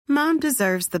Mom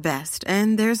deserves the best,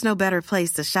 and there's no better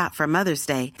place to shop for Mother's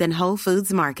Day than Whole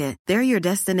Foods Market. They're your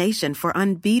destination for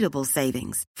unbeatable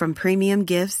savings, from premium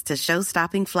gifts to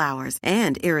show-stopping flowers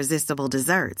and irresistible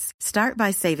desserts. Start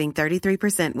by saving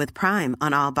 33% with Prime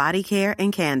on all body care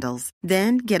and candles.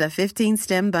 Then get a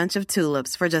 15-stem bunch of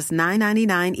tulips for just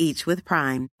 $9.99 each with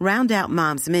Prime. Round out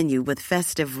Mom's menu with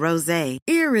festive rosé,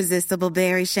 irresistible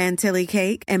berry chantilly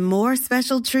cake, and more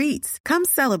special treats. Come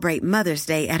celebrate Mother's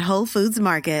Day at Whole Foods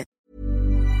Market.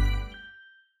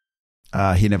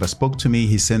 He never spoke to me.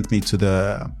 He sent me to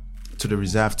the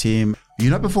reserve team.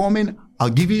 You're not performing? I'll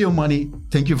give you your money.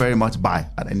 Thank you very much. Bye.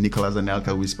 And then Nicolas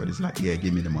Anelka whispered, it's like, yeah,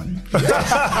 give me the money.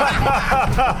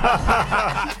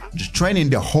 Just training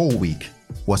the whole week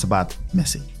was about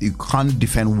Messi. You can't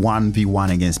defend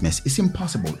 1v1 against Messi. It's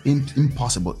impossible.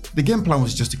 Impossible. The game plan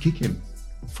was just to kick him.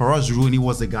 For us, Rooney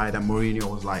was the guy that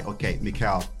Mourinho was like, okay,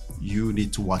 Mikel, you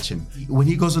need to watch him. When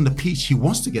he goes on the pitch, he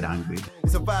wants to get angry.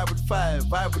 It's a vibe with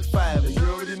five, and you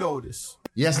already know this.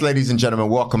 Yes, ladies and gentlemen,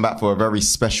 welcome back for a very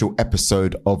special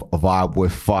episode of Vibe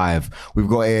with Five. We've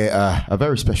got a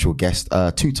very special guest,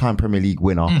 two-time Premier League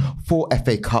winner, 4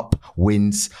 FA Cup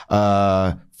wins,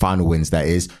 final wins that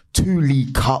is, 2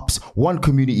 League Cups, 1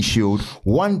 Community Shield,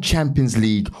 1 Champions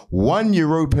League, 1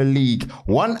 Europa League,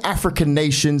 1 African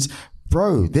Nations.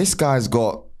 Bro, this guy's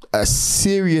got a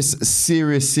serious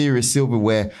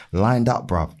silverware lined up,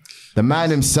 bruv. The man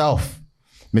himself,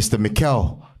 Mr.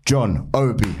 Mikel John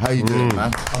Obi. How you doing,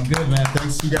 man? I'm good, man.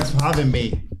 Thanks you guys for having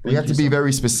me. You have to be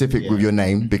very specific with your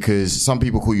name because some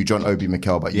people call you John Obi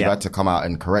Mikel, but you've had to come out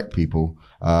and correct people.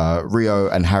 Rio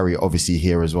and Harry obviously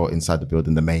here as well inside the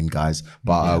building, the main guys.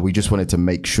 But we just wanted to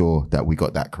make sure that we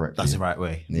got that correct. That's the right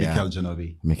way. Yeah. Mikel John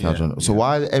Obi. Mikel John Obi. So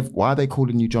why are they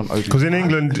calling you John Obi? Because in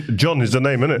England, John is the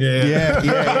name, isn't it? Yeah.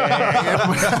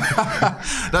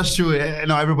 That's true.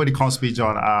 No, everybody calls me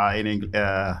John in England.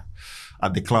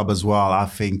 At the club as well, I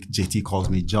think JT calls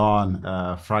me John.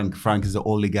 Frank is the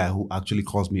only guy who actually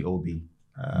calls me Obi.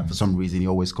 For some reason, he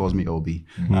always calls me Obi.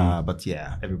 But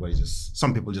yeah,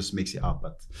 some people just mix it up,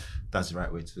 but that's the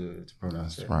right way to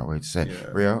pronounce it. That's the right way to say it. Yeah.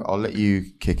 Rio, I'll let you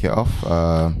kick it off.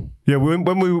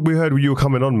 When we heard you were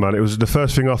coming on, man, it was the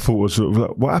first thing I thought was sort of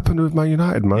like, what happened with Man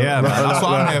United, man? Yeah, man, that's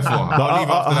what I'm here for. I'll leave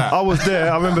after that. I was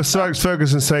there. I remember Sir Alex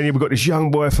Ferguson saying, we've got this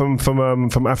young boy from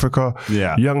Africa,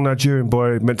 young Nigerian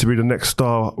boy, meant to be the next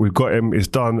star. We've got him, it's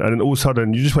done. And then all of a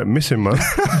sudden, you just went missing, man.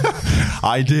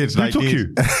 I did. Who took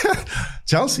you?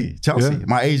 Chelsea. Yeah.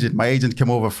 My agent came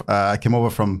over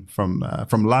from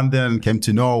London, came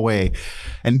to Norway,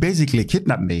 and basically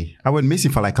kidnapped me. I went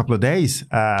missing for like a couple of days.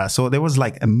 So there was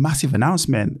like a massive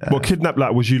announcement. What kidnapped?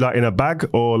 Like, was you like in a bag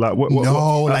or like what?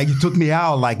 No, like he took me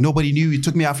out. Like nobody knew. He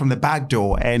took me out from the back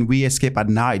door, and we escaped at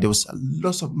night. There was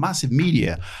lots of massive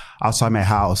media outside my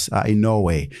house in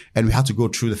Norway, and we had to go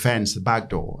through the fence, the back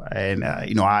door. And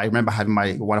I remember having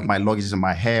one of my luggages in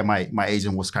my hair. My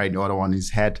agent was carrying the other one in his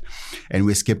head, and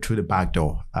we escaped through the back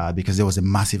door because there was a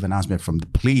massive announcement from the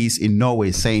police in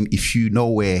Norway saying, if you know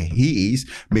where he is,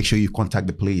 make sure you contact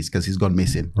the police because he's gone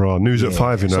missing. Right, news at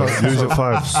 5, news at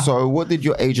 5. So what did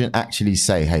your agent actually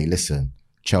say? Hey, listen,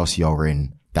 Chelsea are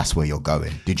in, that's where you're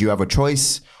going. Did you have a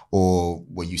choice? Or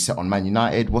were you set on Man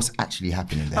United? What's actually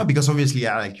happening there? Because obviously,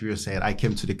 like you said, I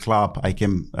came to the club. I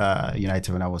came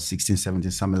United when I was 16,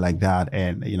 17, something like that.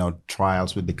 And,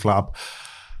 trials with the club.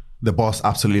 The boss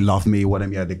absolutely loved me,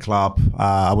 wanted me at the club.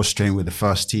 I was training with the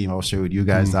first team. I was training with you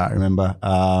guys, I remember.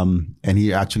 And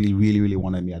he actually really, really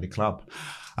wanted me at the club.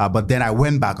 But then I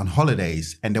went back on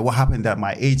holidays. And then what happened that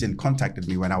my agent contacted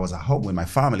me when I was at home with my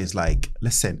family. It's like,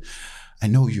 listen, I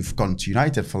know you've gone to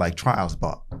United for like trials,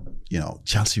 but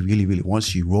Chelsea really, really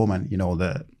wants you, Roman.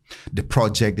 The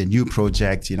project, the new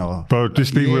project. Bro,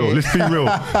 let's be real.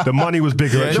 The money was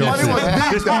bigger at Chelsea.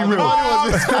 Let's be real.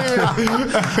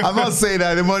 I must say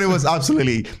that the money was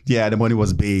absolutely, the money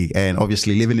was big. And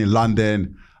obviously living in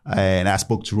London, and I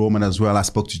spoke to Roman as well. I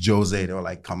spoke to Jose. They were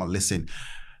like, come on, listen.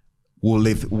 We'll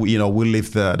leave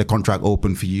the contract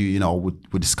open for you.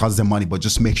 We'll discuss the money, but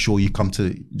just make sure you come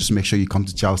to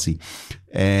Chelsea.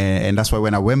 And that's why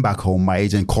when I went back home, my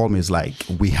agent called me. It's like,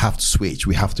 we have to switch.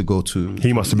 We have to go to.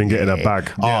 He must have been getting a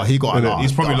bag. Oh, he got a lot.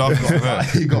 He's probably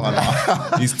laughing. He got a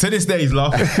lot. To this day, he's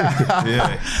laughing.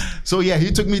 Yeah. So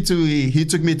he took me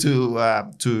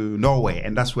to Norway,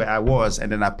 and that's where I was.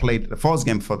 And then I played the first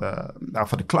game for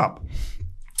the club.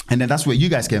 And then that's where you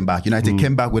guys came back. United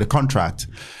came back with a contract.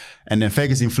 And then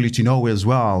Ferguson flew to Norway as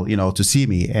well, to see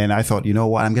me. And I thought, you know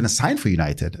what, I'm going to sign for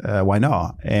United. Why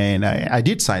not? And I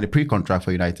did sign a pre-contract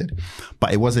for United,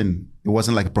 but it wasn't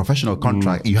like a professional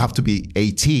contract. You have to be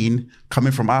 18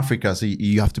 coming from Africa. So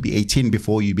you have to be 18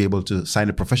 before you be able to sign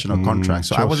a professional contract.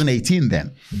 So I wasn't 18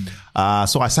 then.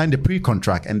 So I signed the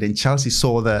pre-contract, and then Chelsea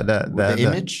saw the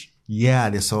image. Yeah,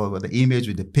 they saw the image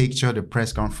with the picture, the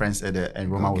press conference, and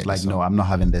Roman was like, no, I'm not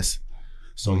having this.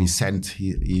 So he sent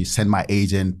my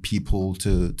agent people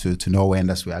to Norway, and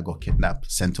that's where I got kidnapped,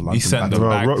 sent to London. He sent them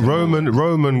back.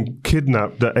 Roman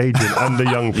kidnapped the agent and the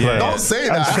young player. Don't say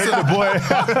that. And sent the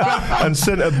boy and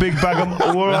sent a big bag of.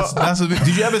 That's a bit,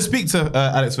 did you ever speak to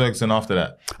Alex Ferguson after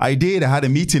that? I did. I had a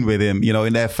meeting with him,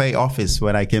 in the FA office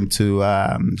when I came to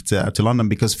London,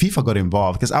 because FIFA got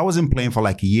involved, because I wasn't playing for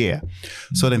like a year.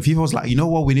 So then FIFA was like, you know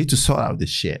what, we need to sort out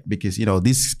this shit, because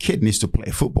this kid needs to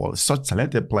play football. It's such a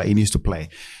talented player. He needs to play.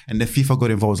 And then FIFA got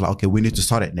involved. Was like, okay, we need to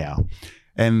start it now.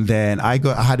 And then I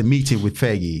had a meeting with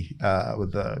Fergie,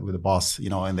 with the boss,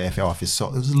 in the FA office. So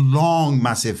it was a long,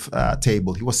 massive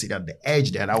table. He was sitting at the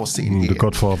edge there, and I was sitting here. The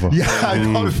Godfather. Yeah,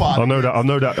 Godfather. I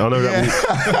know that.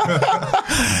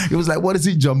 He was like, "What is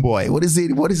it, John Boy? What is it?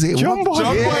 John Boy.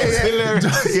 John Boy is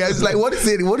hilarious. Yeah, it's like, what is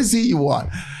it? What is it you want?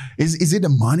 Is it the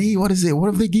money? What is it? What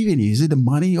have they given you? Is it the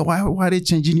money? Or why are they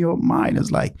changing your mind?"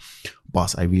 It's like,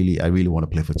 boss, I really want to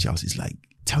play for Chelsea. It's like,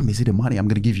 tell me, is it the money? I'm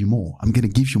going to give you more.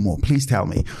 Please tell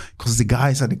me. Because the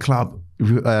guys at the club,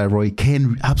 Roy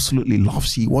Keane absolutely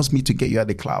loves you. He wants me to get you at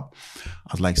the club.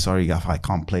 I was like, sorry, Gaff, I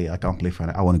can't play for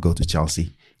it. I want to go to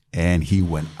Chelsea. And he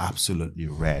went absolutely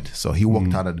red. So he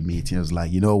walked out of the meeting. He was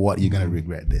like, you know what? You're going to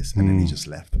regret this. And then he just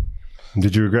left.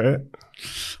 Did you regret it?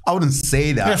 I wouldn't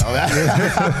say that.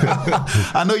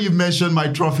 I know you mentioned my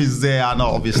trophies there. I know,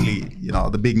 obviously,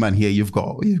 the big man here, you've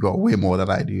got way more than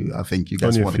I do. I think you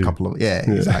guys won a couple of,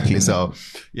 exactly. So,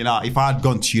 if I had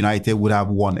gone to United, would have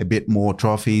won a bit more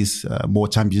trophies, more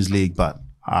Champions League, but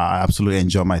I absolutely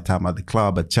enjoyed my time at the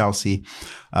club, at Chelsea.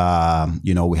 We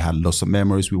had lots of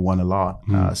memories. We won a lot.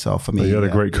 So for me, you had a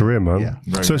great career, man.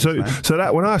 Yeah. So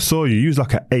that when I saw you, you was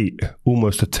like an 8,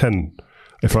 almost a 10.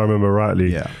 If I remember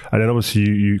rightly. Yeah. And then obviously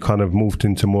you kind of moved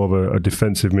into more of a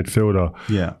defensive midfielder.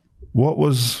 Yeah. What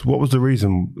was the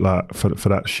reason for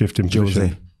that shift in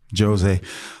position? Jose.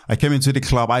 I came into the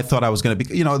club. I thought I was going to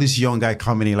be, this young guy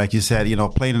coming in, like you said,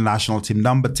 playing the national team,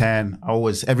 number 10.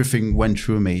 Everything went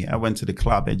through me. I went to the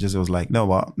club and Jose was like,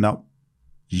 no,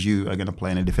 you are going to play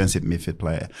in a defensive midfield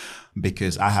player,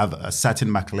 because I have a certain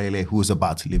Makelele who's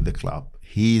about to leave the club.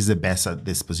 He's the best at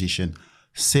this position.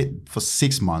 Sit for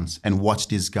 6 months and watch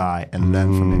this guy and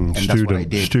learn from him. And that's what I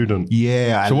did.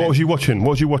 Yeah. So what was you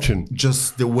watching?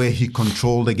 Just the way he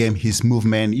controlled the game, his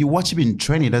movement. You watch him in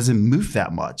training, he doesn't move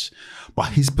that much. But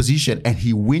his position, and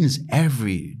he wins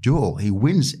every duel. He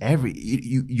wins every,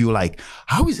 you're like,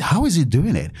 how is he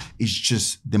doing it? It's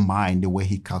just the mind, the way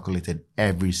he calculated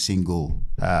every single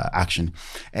action.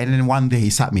 And then one day he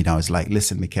sat me down. It's like,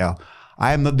 listen, Mikel,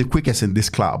 I am not the quickest in this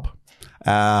club.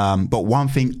 But one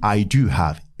thing I do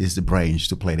have is the brains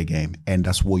to play the game. And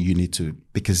that's what you need to,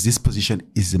 because this position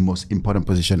is the most important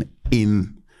position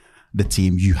in the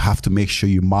team. You have to make sure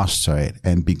you master it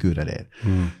and be good at it.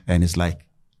 And it's like,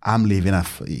 I'm leaving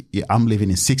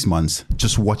in 6 months.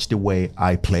 Just watch the way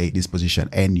I play this position,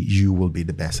 and you will be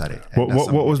the best at it.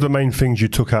 What was the main things you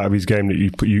took out of his game that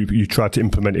you tried to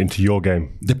implement into your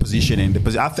game? The positioning,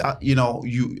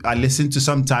 I listen to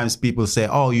sometimes people say,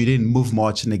 "Oh, you didn't move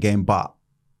much in the game," but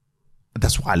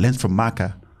that's what I learned from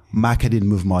Maka. Maka didn't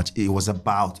move much. It was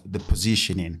about the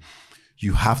positioning.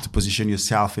 You have to position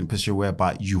yourself in a position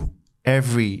whereby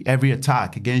every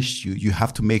attack against you, you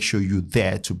have to make sure you're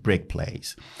there to break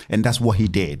plays. And that's what he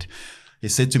did. He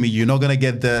said to me, you're not going to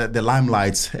get the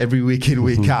limelights every week in,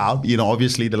 week out.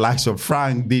 Obviously the likes of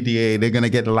Frank, Didier, they're going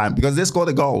to get the line because they score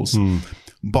the goals.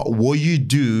 But what you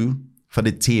do for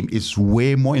the team is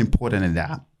way more important than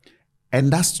that.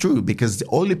 And that's true, because the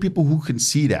only people who can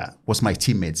see that was my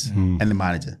teammates and the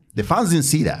manager. The fans didn't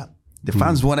see that. The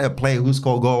fans wanted a player who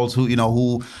scored goals, who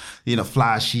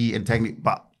flashy and technical.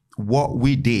 But what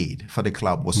we did for the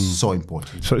club was so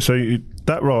important. So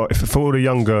that role, for all the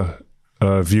younger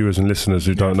viewers and listeners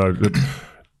who don't know,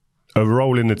 a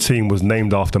role in the team was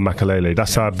named after Makelele.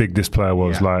 That's how big this player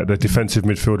was. Like the defensive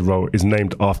midfield role is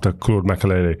named after Claude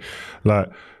Makelele. Like,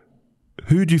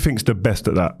 who do you think's the best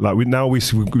at that? Like we've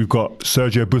got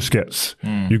Sergio Busquets.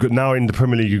 You've got now in the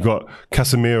Premier League, you've got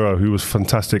Casemiro, who was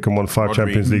fantastic and won 5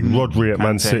 Champions League. Rodri at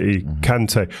Man City,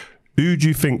 Kante. Who do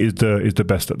you think is the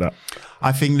best at that?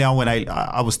 I think now, when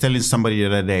I was telling somebody the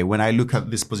other day, when I look at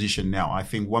this position now, I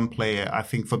think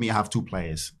for me, I have 2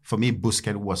 players. For me,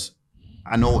 Busquets was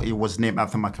I know it was named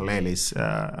after Makelele's,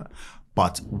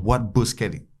 but what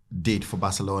Busquets did for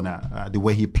Barcelona, the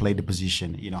way he played the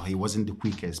position, he wasn't the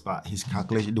quickest, but his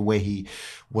calculation, the way he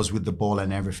was with the ball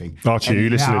and everything. Archie, are you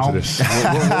listening to this?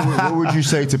 what would you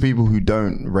say to people who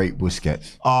don't rate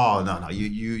Busquets? Oh no,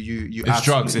 you It's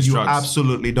drugs. It's drugs.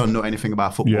 absolutely don't know anything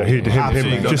about football. Yeah, him,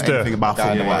 absolutely don't just know anything about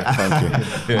football.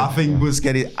 Thank you. I think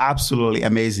Busquets is absolutely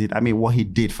amazing. I mean, what he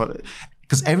did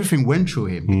because everything went through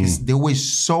him. Because they were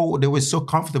so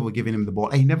comfortable giving him the ball,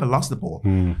 and he never lost the ball.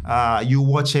 You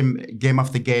watch him game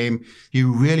after game, he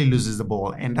really loses the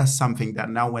ball, and that's something that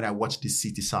now when I watch the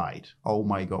City side, oh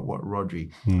my God, what Rodri!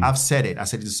 I've said it. I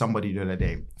said it to somebody the other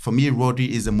day. For me, Rodri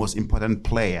is the most important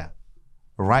player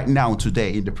right now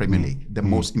today in the Premier League. The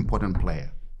most important player.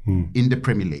 In the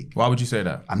Premier League. Why would you say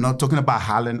that? I'm not talking about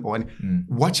Haaland or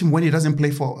watch him when he doesn't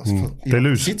play for They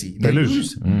lose. City. They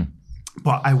lose.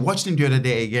 But I watched him the other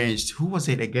day against when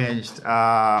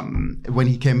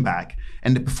he came back,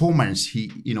 and the performance he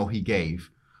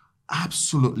gave,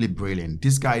 absolutely brilliant.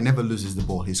 This guy never loses the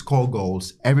ball. He scores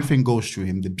goals. Everything goes through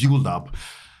him. The build up.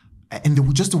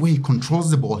 And just the way he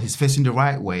controls the ball, he's facing the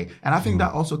right way. And I think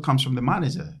that also comes from the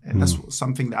manager. And that's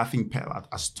something that I think Pep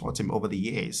has taught him over the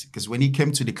years. Because when he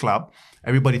came to the club,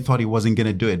 everybody thought he wasn't going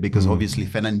to do it because obviously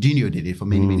Fernandinho did it for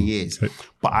many, many years.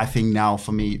 But I think now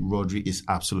for me, Rodri is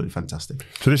absolutely fantastic.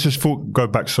 So this is go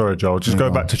back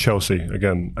to Chelsea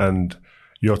again and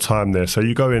your time there. So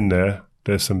you go in there,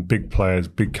 there's some big players,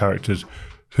 big characters.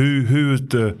 Who was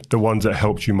the ones that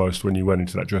helped you most when you went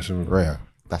into that dressing room? Raya.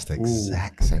 That's the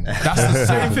exact same. That's the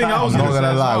same thing I was I'm not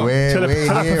gonna lie,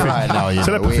 we're here right now.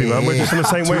 Telepathy, man. We're just on the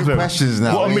same wavelength. Two questions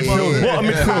now. What a midfield.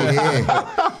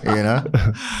 You know?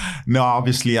 No,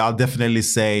 obviously, I'll definitely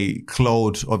say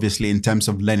Claude, obviously, in terms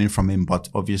of learning from him. But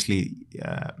obviously,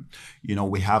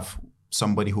 we have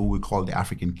somebody who we call the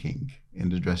African king in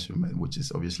the dressing room, which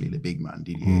is obviously the big man,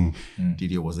 Didier.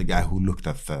 Didier was the guy who looked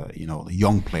at the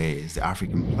young players, the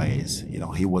African players.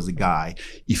 He was the guy.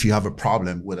 If you have a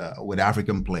problem with an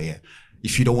African player,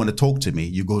 if you don't want to talk to me,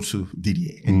 you go to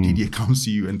Didier, and Didier comes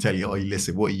to you and tell you, "Oh,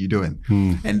 listen, what are you doing?"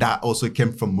 And that also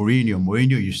came from Mourinho.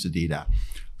 Mourinho used to do that.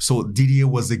 So Didier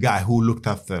was the guy who looked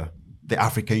after the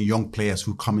African young players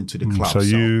who come into the club. So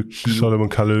Solomon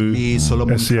Kalou, me,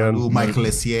 Solomon Essien, Kalou, Michael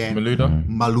Essien,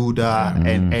 Malouda.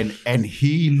 and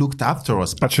he looked after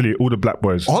us. Actually, all the black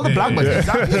boys. All the black boys,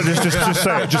 exactly.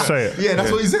 just say it. Yeah,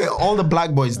 that's what he said. All the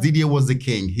black boys. Didier was the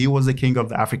king. He was the king of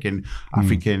the African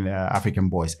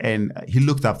boys, and he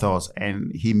looked after us, and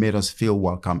he made us feel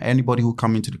welcome. Anybody who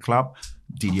come into the club,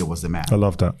 Didier was the man. I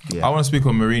love that. Yeah. I want to speak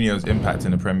on Mourinho's impact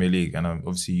in the Premier League, and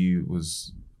obviously you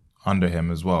was under him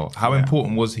as well. How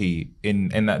important was he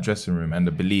in that dressing room and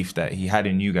the belief that he had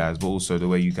in you guys, but also the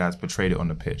way you guys portrayed it on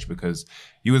the pitch? Because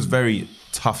you was very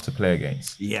tough to play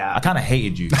against. Yeah. I kind of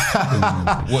hated you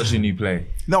watching you play.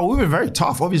 No, we were very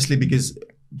tough, obviously, because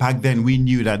back then we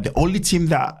knew that the only team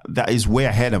that is way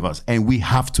ahead of us and we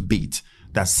have to beat,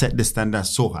 that set the standard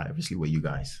so high, obviously, were you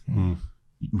guys.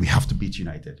 We have to beat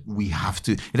United. We have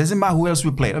to. It doesn't matter who else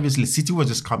we played. Obviously, City was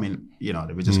just coming, they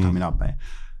were just coming up, man.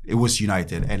 It was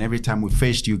United. And every time we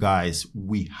faced you guys,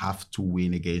 we have to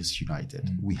win against United.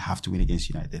 We have to win against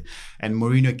United. And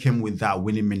Mourinho came with that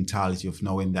winning mentality of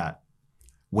knowing that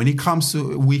when it comes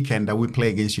to a weekend that we play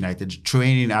against United, the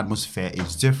training atmosphere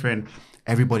is different.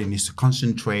 Everybody needs to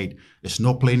concentrate. There's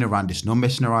no playing around. There's no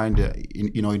messing around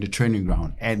in the training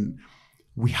ground. And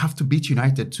we have to beat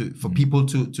United for people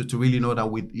to really know that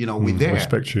we're there.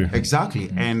 Respect you. Exactly.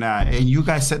 And you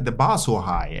guys set the bar so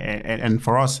high. And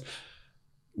for us,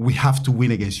 we have to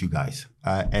win against you guys.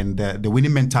 And the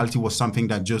winning mentality was something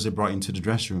that Jose brought into the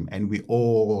dressing room, and we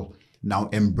all now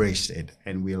embraced it.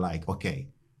 And we're like, okay,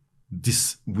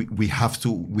 we have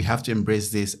to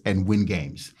embrace this and win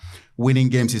games. Winning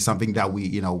games is something that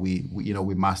we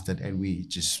mastered, and we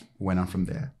just went on from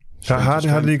there. So how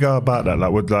did you go about that?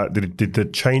 Did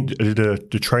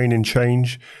the training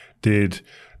change? Did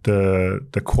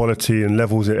the quality and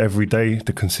levels every day,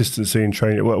 the consistency in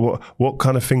training? What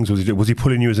kind of things was he doing? Was he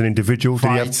pulling you as an individual?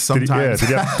 Did he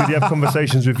have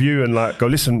conversations with you and go,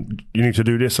 listen, you need to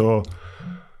do this? Or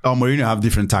Mourinho have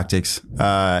different tactics.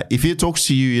 If he talks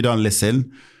to you, you don't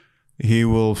listen, he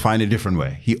will find a different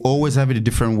way. He always have a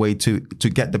different way to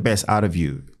get the best out of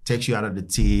you. Takes you out of the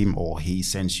team, or he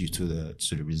sends you to the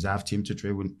reserve team to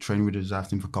train with the reserve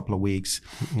team for a couple of weeks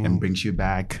and brings you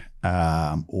back.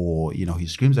 Or he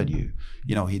screams at you.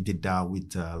 He did that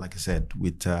with, like I said,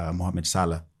 with Mohamed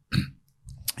Salah.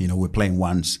 We're playing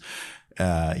once,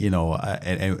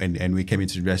 and we came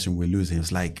into the dressing room, we're losing.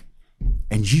 It's like,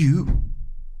 and you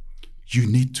you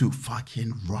need to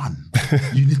fucking run.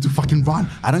 You need to fucking run.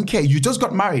 I don't care. You just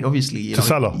got married, obviously. You know?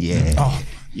 Salah? Yeah. Oh.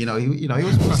 He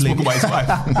was Muslim. Talk about his wife.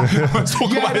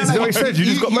 Talk about his wife. He said you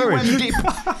just got married.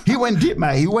 He went deep,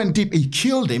 man. He went deep. He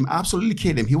killed him. Absolutely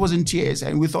killed him. He was in tears.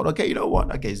 And we thought, okay, you know what?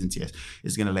 Okay, he's in tears.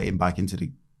 He's going to let him back into the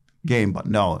game. But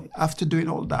no, after doing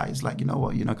all that, he's like, you know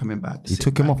what? You're not coming back. He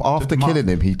took him off after killing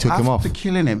him. He took him off. After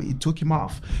killing him, he took him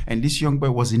off. And this young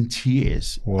boy was in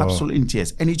tears. Wow. Absolutely in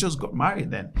tears. And he just got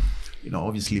married then.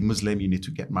 Obviously Muslim, you need to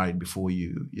get married before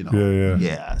you know.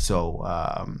 Yeah. So,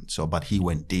 but he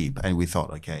went deep and we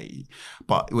thought, okay.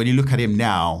 But when you look at him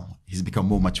now, he's become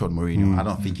more matured, Mourinho. I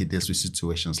don't think he deals with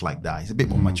situations like that. He's a bit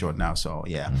more matured now. So,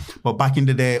 yeah. But back in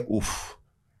the day, oof.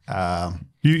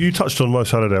 You touched on Mo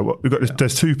Salah there. We've got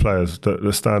there's two players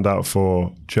that stand out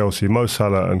for Chelsea, Mo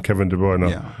Salah and Kevin De Bruyne.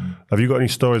 Yeah. Have you got any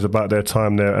stories about their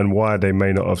time there and why they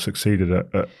may not have succeeded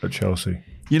at Chelsea?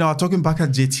 Talking back at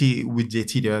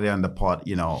JT the other day on the pod,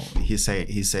 he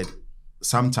said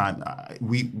sometime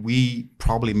we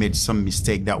probably made some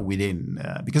mistake that we didn't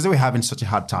because they were having such a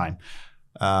hard time.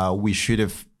 We should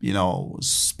have,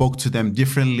 spoke to them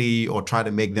differently or try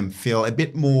to make them feel a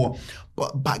bit more.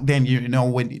 But back then,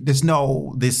 when there's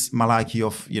no this malarkey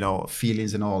of,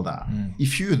 feelings and all that.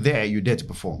 If you're there to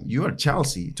perform. You're at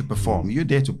Chelsea to perform. You're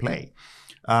there to play.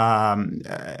 I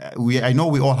know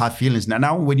we all have feelings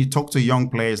now when you talk to young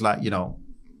players, like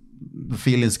the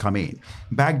feelings come in.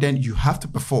 Back then you have to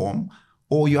perform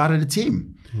or you're out of the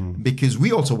team because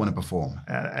we also want to perform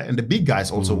and the big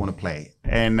guys also want to play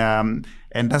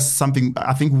and that's something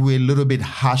I think we're a little bit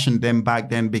harsh on them back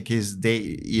then because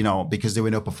they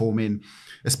were not performing,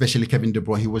 especially Kevin De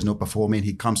Bruyne. He was not performing.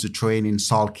 He comes to training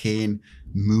sulking,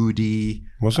 moody.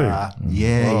 Was he? Wow. He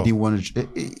didn't want to.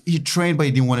 He trained, but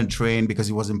he didn't want to train because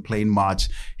he wasn't playing much.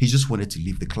 He just wanted to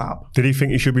leave the club. Did he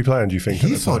think he should be playing? Do you think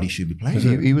he thought he should be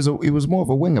playing? He was more of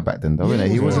a winger back then, though, wasn't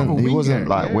he? He wasn't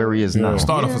like where he is now. He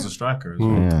started off as a striker as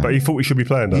well. Yeah. But he thought he should be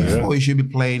playing. He thought he should be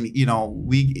playing.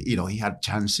 He had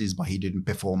chances, but he didn't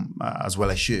perform as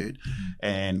well as should.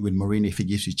 And with Mourinho, if he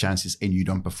gives you chances and you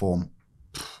don't perform,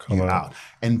 you're out.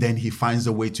 And then he finds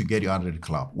a way to get you out of the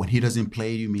club. When he doesn't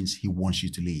play you, means he wants you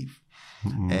to leave.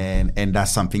 And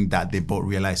that's something that they both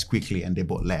realized quickly and they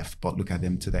both left. But look at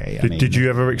them today. Did you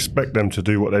ever expect them to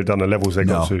do what they've done, the levels they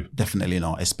got to? Definitely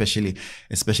not. Especially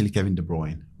Kevin De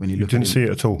Bruyne. When you didn't see it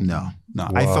at all? No.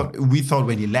 Wow. We thought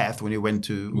when he left, when he went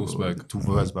to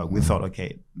Wolfsburg, we thought,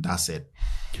 okay, that's it.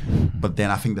 But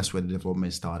then I think that's where the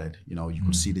development started. You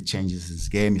could see the changes in his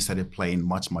game. He started playing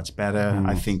much, much better.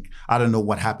 I don't know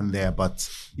what happened there, but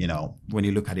when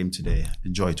you look at him today,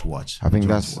 enjoy to watch. I think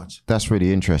that's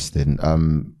really interesting.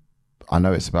 I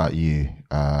know it's about you,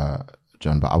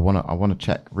 John, but I want to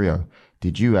check, Rio.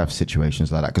 Did you have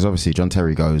situations like that? Because obviously John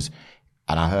Terry goes,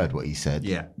 and I heard what he said.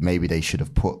 Yeah, maybe they should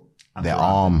have put their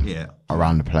arm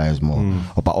around the players more.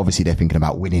 But obviously they're thinking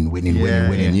about winning. Where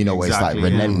it's like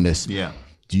relentless. Yeah.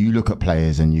 Do you look at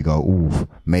players and you go, ooh,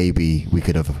 maybe we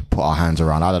could have put our hands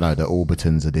around, I don't know, the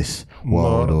Albertons of this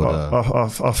world or the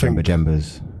Jemba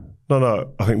Jembas?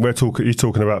 No. I think you're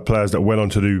talking about players that went on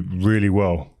to do really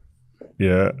well.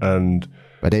 Yeah,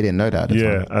 but they didn't know that at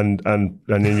the time. and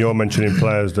then you're mentioning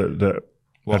players that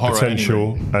had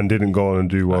potential and didn't go on and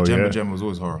do well. Jemba was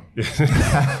always horror.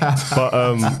 But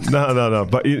no.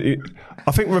 But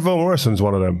I think Ravel Morrison's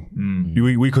one of them.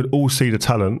 We could all see the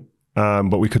talent.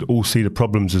 But we could all see the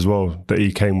problems as well that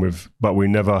he came with, but we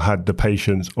never had the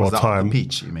patience or time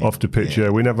off the pitch. Yeah,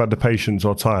 we never had the patience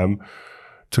or time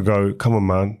to go, come on,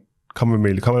 man, come with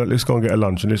me, let's go and get a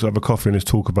lunch and let's have a coffee and let's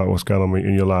talk about what's going on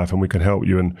in your life and we can help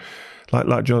you. And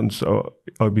like John's,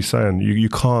 I'd be saying, you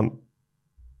can't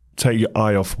take your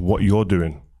eye off what you're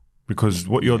doing because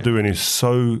what you're doing is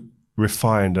so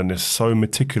refined and is so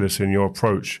meticulous in your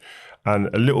approach.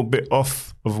 And a little bit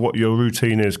off of what your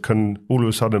routine is can all of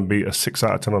a sudden be a 6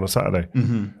 out of 10 on a Saturday.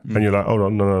 And you're like, hold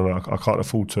on, no, I can't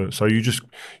afford to. So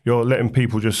you're letting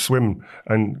people just swim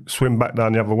back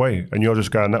down the other way and you're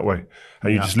just going that way.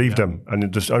 And you just leave them and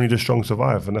only the strong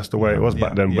survive. And that's the way it was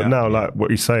back then. But now, like what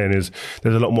he's saying is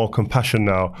there's a lot more compassion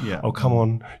now. Oh, come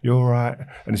on, you're all right.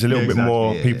 And it's a little bit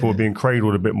more, people are being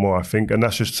cradled a bit more, I think. And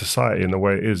that's just society and the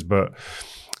way it is. But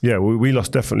yeah, we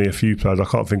lost definitely a few players. I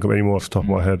can't think of any more off the top of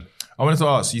my head. I wanted to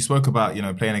ask, you spoke about,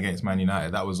 playing against Man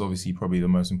United. That was obviously probably the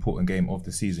most important game of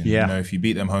the season. Yeah. If you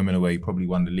beat them home and away, you probably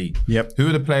won the league. Yep. Who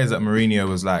are the players that Mourinho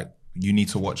was like, you need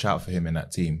to watch out for him in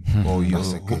that team? or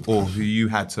who you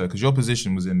had to, because your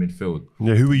position was in midfield.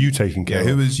 Yeah, who were you taking care of?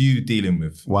 Who was you dealing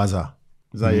with? Waza.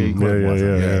 Is that you call it?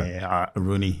 Yeah.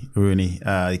 Rooney,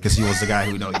 because he was the guy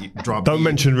who he dropped. Don't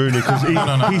mention Rooney because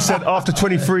he said after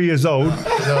 23 years old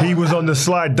he was on the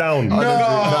slide down.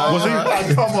 Was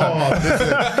he? Come on.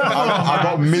 Listen, I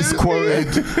got misquoted.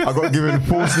 I got given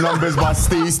false numbers by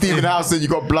Stephen House said you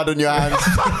got blood on your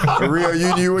hands. Rio,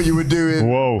 you knew what you were doing.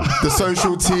 Whoa. The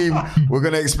social team, we're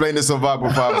going to explain this on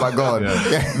Bible 5, by God.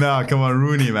 Yeah. No, come on,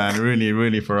 Rooney, man.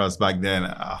 Rooney for us back then.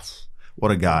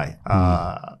 What a guy.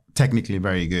 Technically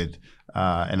very good.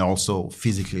 And also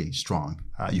physically strong.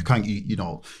 You can't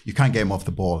get him off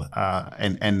the ball.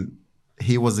 And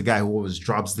he was the guy who always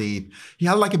drops deep. He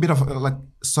had like a bit of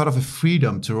sort of a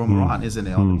freedom to roam around, isn't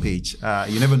it, on the pitch?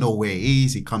 You never know where he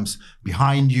is. He comes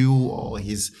behind you, or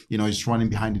he's running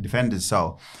behind the defenders.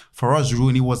 So for us,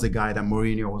 Rooney was the guy that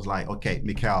Mourinho was like, okay,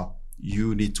 Mikel,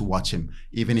 you need to watch him.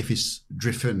 Even if he's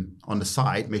drifting on the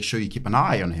side, make sure you keep an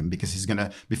eye on him, because he's gonna,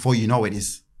 before you know it,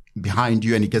 he's behind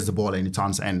you and he gets the ball and he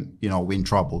turns and we're in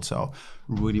trouble. So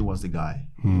Rooney was the guy.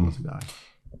 He was the guy.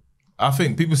 I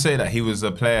think people say that he was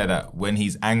a player that when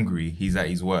he's angry, he's at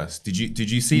his worst. Did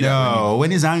you see that? No, when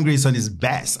he's angry, he's on his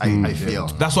best. I feel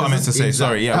that's what I meant to say.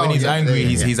 Sorry, when he's angry,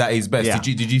 he's at his best. Yeah.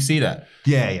 Did you see that?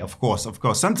 Yeah, of course.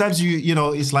 Sometimes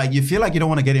it's like you feel like you don't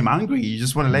want to get him angry. You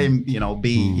just want to let him,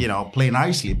 be, play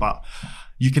nicely. But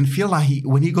you can feel like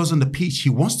when he goes on the pitch,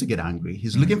 he wants to get angry.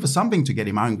 He's looking for something to get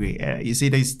him angry. You see,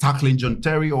 he's tackling John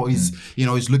Terry, or he's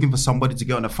looking for somebody to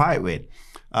get on a fight with.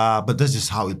 But that's just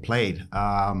how he played.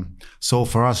 So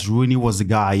for us, Rooney was the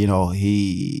guy,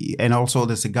 and also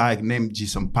there's a guy named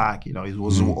Jason Park, he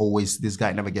was always, this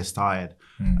guy never gets tired.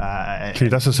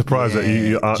 That's a surprise that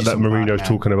that Mourinho's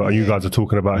talking about, and you guys are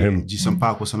talking about him. Jason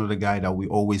Park was another guy that we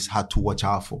always had to watch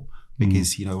out for,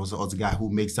 because, it was the guy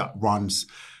who makes that runs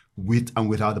with and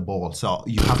without the ball. So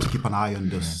you have to keep an eye on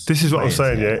this. This is what I'm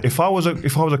saying, yeah. If I was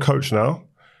a coach now,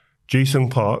 Jason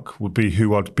Park would be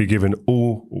who I'd be giving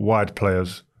all wide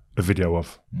players a video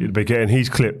of. You'd be getting his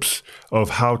clips of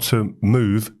how to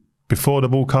move before the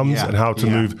ball comes and how to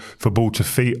move for ball to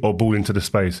feet or ball into the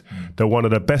space. They're one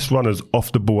of the best runners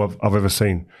off the ball I've ever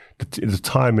seen. The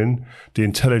timing, the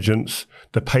intelligence,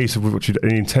 the pace with which, the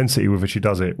intensity with which he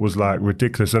does it was like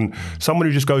ridiculous. And someone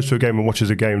who just goes to a game and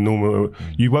watches a game normal,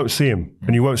 you won't see him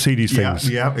and you won't see these things.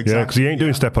 Yeah, exactly. Because he ain't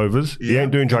doing step overs, he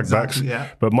ain't doing drag backs.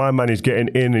 But my man is getting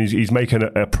in and he's making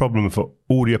a problem for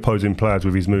all the opposing players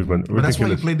with his movement. But that's why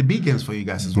he played the big games for you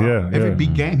guys as well. Every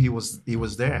big game he was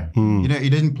there. He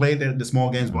didn't play the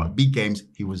small games, but big games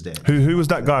he was there. Who was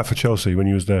that guy for Chelsea when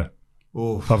you was there?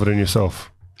 Other than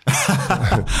yourself?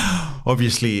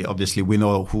 Obviously, we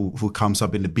know who comes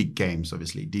up in the big games.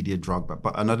 Obviously, Didier Drogba.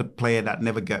 But another player that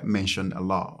never got mentioned a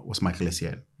lot was Mikel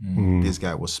John. This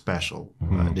guy was special.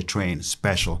 The train,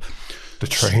 special. The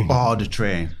train. Oh, the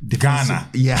train. Ghana.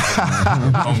 Yeah.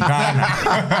 From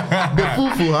Ghana. The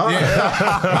fufu, huh?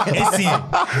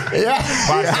 Yeah.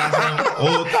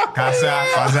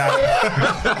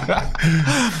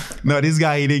 No, this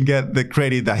guy, he didn't get the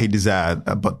credit that he deserved,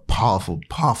 but powerful,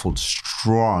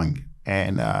 strong.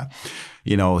 And,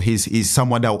 he's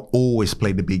someone that will always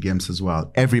play the big games as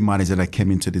well. Every manager that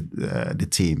came into the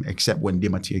team, except when Di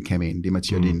Matteo came in, Di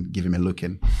Matteo didn't give him a look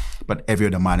in. But every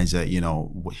other manager,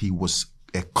 he was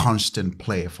a constant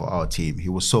player for our team. He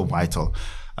was so vital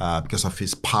because of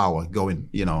his power going,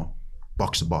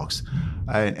 box to box.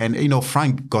 And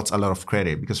Frank got a lot of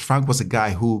credit because Frank was a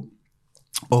guy who,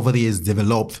 over the years,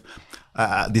 developed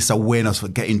this awareness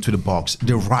of getting to the box at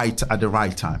the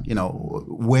right time.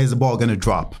 Where's the ball going to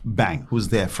drop? Bang. Who's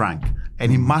there? Frank.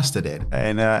 And he mastered it.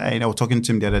 And talking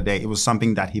to him the other day, it was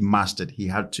something that he mastered. He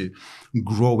had to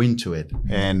grow into it.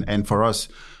 And for us,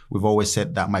 we've always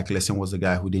said that Mikel John was the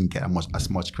guy who didn't get as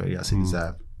much credit as he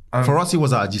deserved. For us, he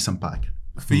was our Jason Park.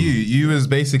 For you was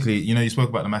basically, you spoke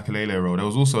about the Makelele role. There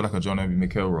was also like a John Obi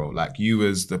Mikel role. Like you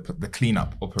was the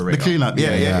cleanup operator. The cleanup,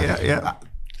 yeah.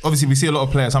 Obviously, we see a lot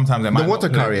of players. Sometimes they might the water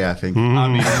not play. carrier, I think. I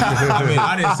mean,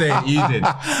 I didn't say it. You did.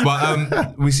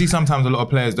 But we see sometimes a lot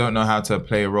of players don't know how to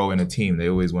play a role in a team. They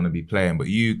always want to be playing. But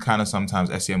you kind of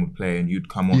sometimes SCM would play and you'd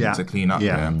come on to clean up.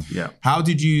 Yeah. How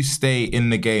did you stay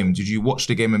in the game? Did you watch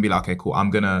the game and be like, okay, cool,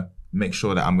 I'm gonna make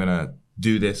sure that I'm gonna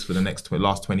do this for the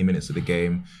last 20 minutes of the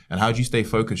game? And how do you stay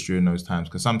focused during those times?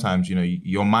 Because sometimes,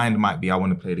 your mind might be, I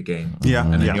want to play the game. Yeah.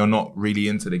 And then you're not really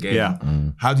into the game. Yeah.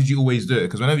 How did you always do it?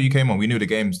 Because whenever you came on, we knew the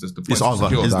game's the points it's over.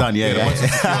 secured. It's done.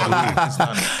 It's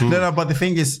done. No, but the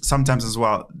thing is, sometimes as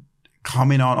well,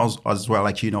 coming on as well,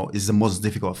 is the most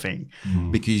difficult thing.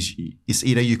 Because it's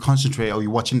either you concentrate or you're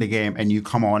watching the game and you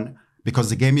come on because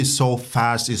the game is so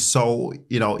fast. It's so,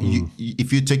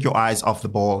 if you take your eyes off the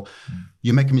ball,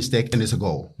 you make a mistake and it's a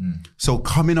goal. So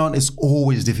coming on is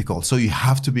always difficult. So you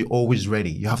have to be always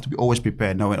ready. You have to be always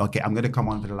prepared, knowing, okay, I'm going to come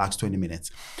on for the last 20 minutes.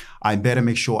 I better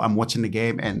make sure I'm watching the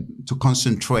game and to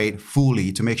concentrate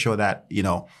fully to make sure that,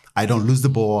 I don't lose the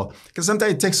ball. Because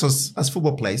sometimes it takes us, as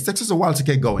football players, it takes us a while to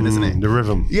get going, isn't it? The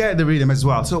rhythm. Yeah, the rhythm as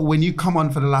well. So when you come on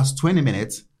for the last 20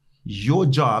 minutes, your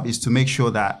job is to make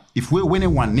sure that if we're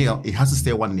winning 1-0, it has to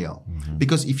stay 1-0.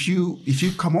 Because if you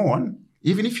come on,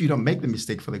 even if you don't make the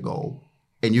mistake for the goal,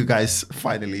 and you guys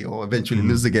finally or eventually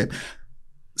lose the game,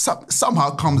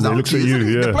 somehow comes down to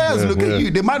you. The players look at you.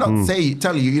 They might not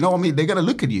tell you, you know what I mean? They're going to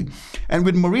look at you. And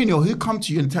with Mourinho, he'll come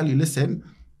to you and tell you, listen,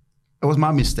 it was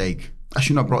my mistake. I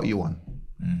shouldn't have brought you on.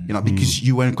 Because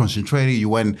you weren't concentrated,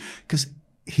 because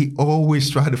he always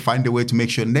tried to find a way to make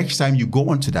sure next time you go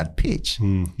onto that pitch,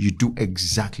 you do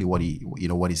exactly what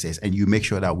he says, and you make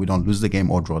sure that we don't lose the game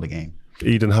or draw the game.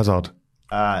 Eden Hazard.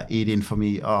 Eden, for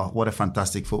me, what a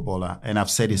fantastic footballer. And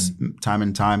I've said this time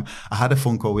and time. I had a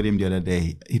phone call with him the other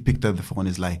day. He picked up the phone.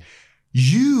 He's like,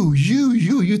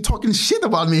 you talking shit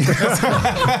about me.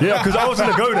 Yeah, because I was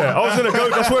going to go there.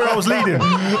 That's where I was leading.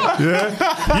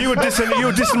 Yeah. You were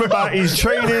dissing him about his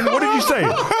training. What did you say?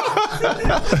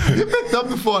 He picked up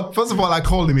the phone. First of all, I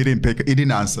called him. He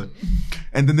didn't answer.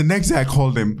 And then the next day I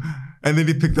called him. And then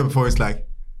he picked up the phone. It's like,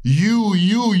 you,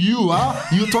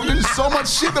 you talking so much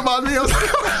shit about me. I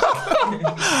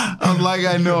was like,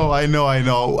 I know.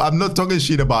 I'm not talking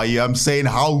shit about you. I'm saying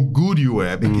how good you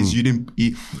were because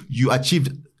you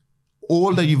achieved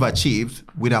all that you've achieved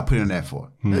without putting an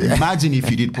effort. Imagine if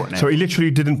you did put an effort. So he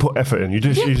literally didn't put effort in. He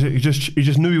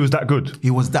just knew he was that good. He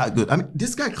was that good. I mean,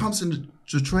 this guy comes into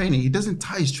training. He doesn't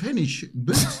tie his training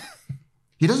boots.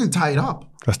 He doesn't tie it up.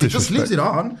 That's he just leaves it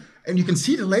on. And you can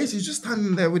see the lace. He's just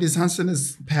standing there with his hands in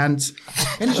his pants.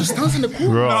 And he just stands in the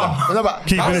corner.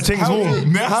 Keeping the things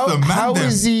warm. How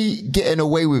is he getting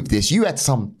away with this? You had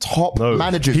some top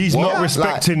managers. He's not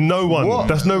respecting no one. What?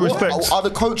 That's no respect. Are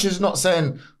the coaches not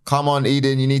saying, come on,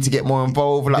 Eden, you need to get more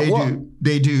involved?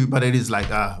 They do, but it is like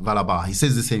Valaba. He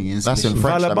says this thing in That's in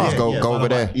French. That means go over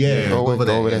there. Go over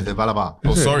there. The Valaba.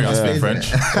 Oh, sorry, I speak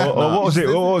French. Or what was it?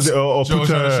 Or show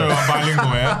I'm bilingual,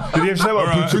 yeah? Did he ever say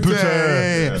about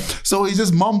yeah. So he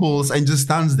just mumbles and just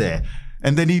stands there.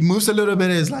 And then he moves a little bit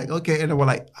and it's like, okay. And we're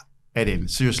like, Eden,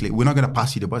 seriously, we're not going to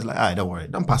pass you the ball. It's like, all right, don't worry.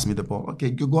 Don't pass me the ball. Okay,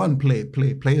 you go on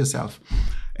and play yourself.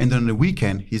 And then on the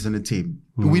weekend, he's in the team.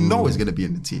 We know he's going to be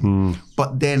in the team.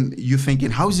 But then you're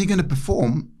thinking, how is he going to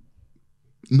perform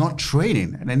not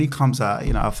training? And then he comes out,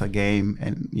 after a game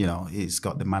and, he's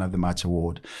got the Man of the Match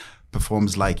award.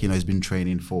 Performs like, he's been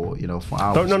training for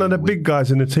hours. Don't none of the big guys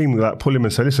in the team pull him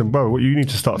and say, listen, bro, you need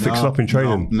to start fixing up in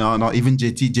training. No, even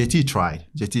JT tried.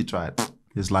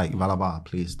 He's like, Valaba,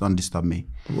 please, don't disturb me.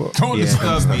 Don't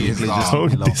disturb me.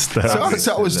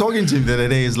 So I was talking to him the other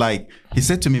day. It's like, he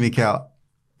said to me, Mikel,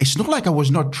 it's not like I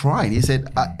was not trying. He said,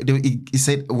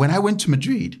 when I went to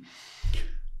Madrid,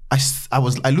 I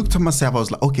looked at myself, I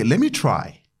was like, okay, let me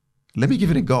try. Let me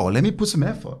give it a go. Let me put some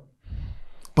effort.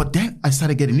 But then I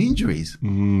started getting injuries.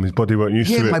 His body weren't used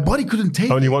to it. Yeah, my body couldn't take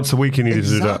it. Only once a week he needed to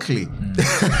do that.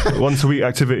 Exactly. Once a week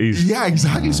activities. Yeah,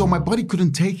 exactly. So my body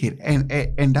couldn't take it.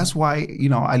 And that's why,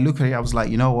 I look at it, I was like,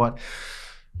 you know what?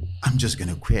 I'm just going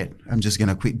to quit.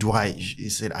 He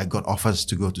said, I got offers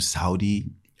to go to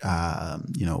Saudi.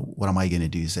 What am I going to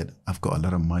do? He said, I've got a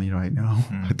lot of money right now.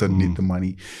 I don't need the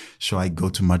money. So I go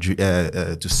to Madrid,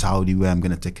 to Saudi where I'm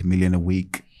going to take $1 million a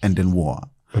week and then what?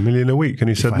 $1 million a week? And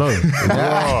he said no.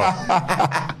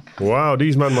 Wow,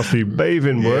 these men must be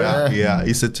bathing, boy. Yeah.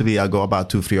 He said to me, I got about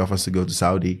 2-3 offers to go to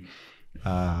Saudi. He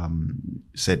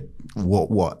said,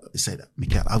 what? He said,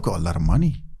 Mikel, I've got a lot of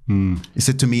money. He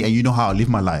said to me, and you know how I live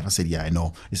my life? I said, yeah, I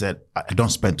know. He said, I don't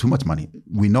spend too much money.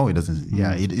 We know he doesn't.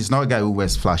 Yeah, he's not a guy who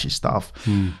wears flashy stuff.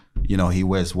 He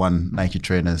wears one Nike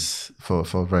trainers for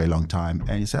a very long time.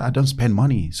 And he said, I don't spend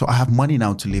money. So I have money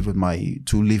now to live with my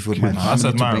family. That's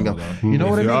admirable. You know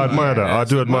what I mean? I admire that. I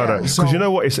do admire that. Because you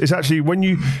know what? It's actually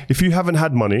if you haven't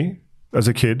had money as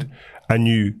a kid and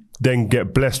you then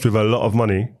get blessed with a lot of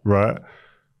money, right?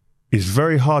 It's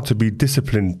very hard to be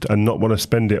disciplined and not want to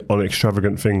spend it on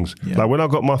extravagant things. Yeah. Like when I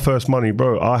got my first money,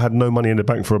 bro, I had no money in the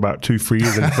bank for about 2-3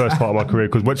 years in the first part of my career.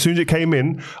 Because as soon as it came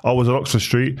in, I was on Oxford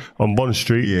Street, on Bond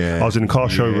Street. Yeah. I was in a car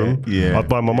showroom. Yeah. I'd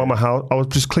buy my mum a house. I was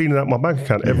just cleaning out my bank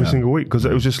account every single week because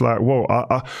it was just like, whoa,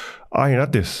 I ain't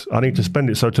had this. I need to spend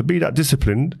it. So to be that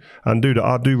disciplined and do that,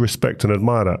 I do respect and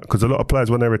admire that. Because a lot of players,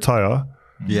 when they retire,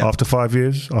 after 5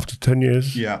 years, after 10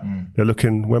 years, they're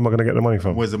looking, where am I going to get the money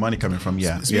from? Where's the money coming from?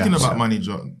 Speaking about money,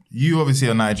 John, you obviously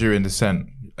are Nigerian descent.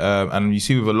 and you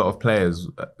see with a lot of players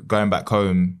going back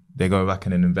home, they go back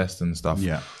and then invest and stuff.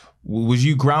 Yeah. Was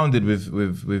you grounded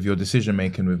with your decision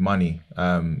making with money,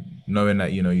 knowing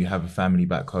that you have a family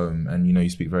back home and you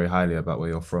speak very highly about where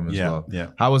you're from as well? Yeah.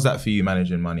 How was that for you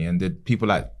managing money? And did people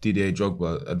like Didier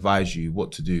Drogba advise you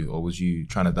what to do, or was you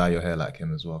trying to dye your hair like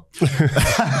him as well?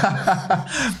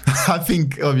 I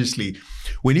think obviously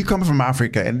when you come from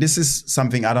Africa, and this is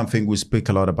something I don't think we speak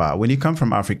a lot about. When you come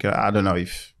from Africa, I don't know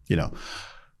if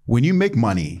when you make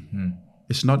money.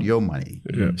 It's not your money.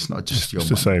 Yeah. It's not just your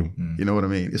it's money. the same. You know what I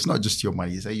mean? It's not just your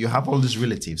money. So you have all these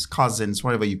relatives, cousins,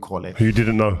 whatever you call it. Who you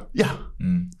didn't know. Yeah.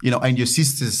 And your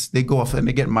sisters, they go off and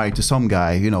they get married to some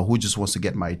guy, who just wants to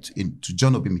get married to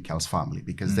John Obi Mikel's family,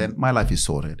 because then my life is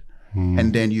sorted.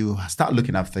 And then you start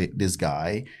looking after this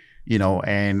guy,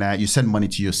 and you send money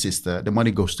to your sister. The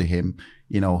money goes to him.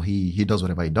 He does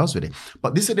whatever he does with it.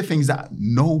 But these are the things that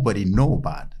nobody know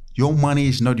about. Your money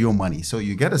is not your money. So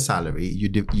you get a salary, you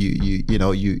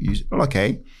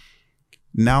okay,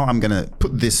 now I'm going to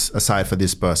put this aside for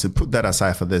this person, put that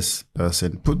aside for this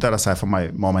person, put that aside for my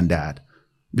mom and dad.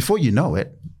 Before you know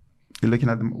it, you're looking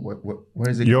at them, where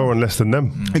is it You're going? on less than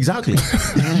them. Exactly.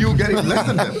 You're getting less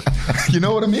than them. You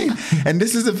know what I mean? And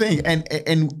this is the thing.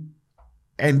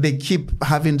 And they keep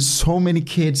having so many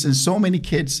kids,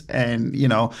 and you're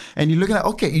looking at,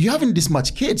 okay, you're having this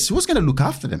much kids. Who's going to look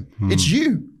after them? It's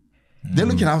you. They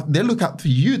look out for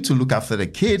you to look after the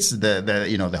kids,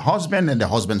 the husband and the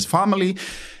husband's family.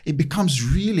 It becomes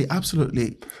really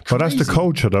absolutely crazy. But that's the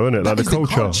culture, though, isn't it? Like the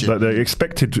culture that they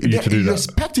expected you to do You're that.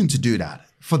 expecting to do that.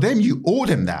 For them, you owe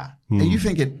them that, and you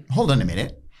think, hold on a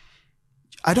minute,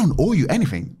 I don't owe you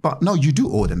anything, but no, you do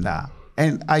owe them that.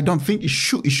 And I don't think it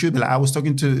should be like, I was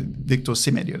talking to Victor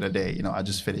Sime the other day, I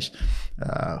just finished,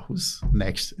 who's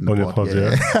next in the On your pod,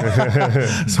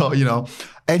 yeah. So,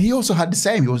 and he also had the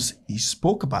same, he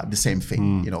spoke about the same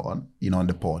thing, on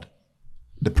the pod,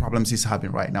 the problems he's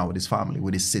having right now with his family,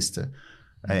 with his sister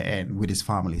and with his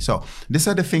family. So these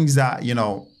are the things that,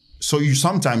 so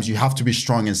sometimes you have to be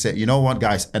strong and say, you know what,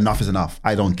 guys, enough is enough.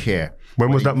 I don't care. When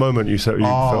was that moment you said you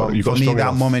felt you got for me, strong that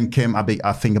enough? moment came,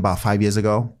 I think about 5 years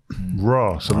ago.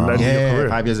 Raw, so the end of your career.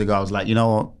 5 years ago, I was like, you know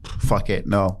what, fuck it,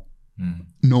 no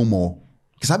more.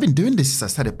 Because I've been doing this since I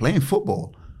started playing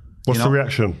football. What's the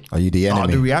reaction? Are you the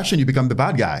enemy? The reaction, you become the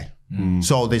bad guy.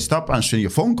 So they stop answering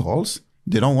your phone calls.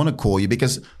 They don't want to call you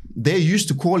because they're used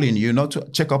to calling you, not to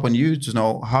check up on you, to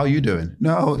know how you're doing.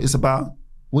 No, it's about,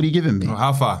 what are you giving me?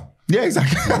 How far? Yeah,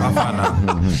 exactly.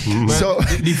 So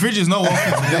the fridge is not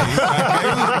working today.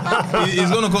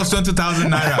 It's going to cost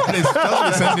 20,000 naira. Please,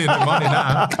 just send me the money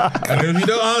now. And if you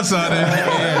don't answer,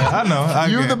 then I know.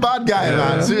 You're the bad guy,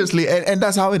 man. Seriously, and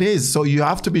that's how it is. So you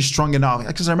have to be strong enough.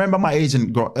 Because I remember my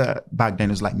agent back then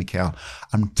was like, Mikel,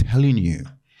 I'm telling you,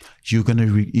 you're gonna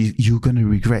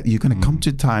regret. You're gonna come to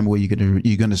a time where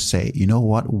you're gonna say, you know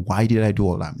what? Why did I do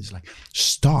all that? It's like,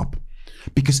 stop.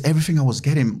 Because everything I was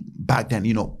getting back then,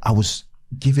 I was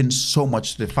giving so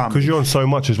much to the family. Because you're on so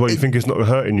much as well, you think it's not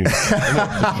hurting you.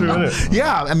 It's true, isn't it?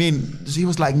 Yeah, I mean, so he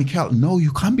was like, Mikel, no,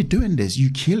 you can't be doing this.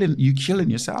 You're killing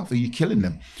yourself, or you're killing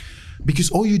them. Because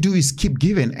all you do is keep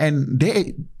giving, and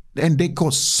they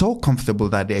got so comfortable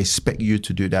that they expect you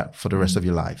to do that for the rest of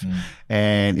your life.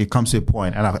 And it comes to a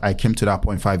point, and I came to that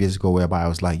point 5 years ago whereby I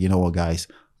was like, you know what, guys,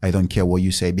 I don't care what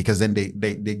you say, because then they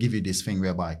give you this thing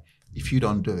whereby, if you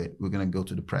don't do it, we're going to go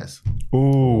to the press.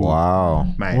 Ooh. Wow.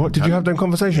 Man, What? Did you have them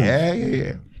conversations?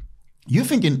 Yeah. You're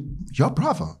thinking, your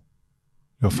brother,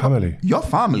 Your family. your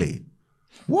family.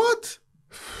 What?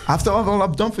 After all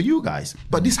I've done for you guys.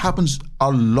 But this happens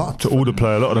a lot. To all the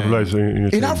players, a lot of the players in your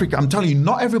In team. Africa, I'm telling you,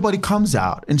 not everybody comes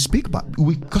out and speak about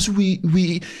it. Because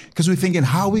we're thinking,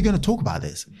 how are we going to talk about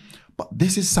this? But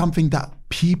this is something that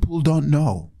people don't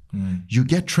know. You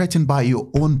get threatened by your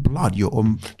own blood, your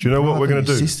own. Do you know what we're going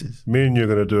to do? Sisters. Me and you are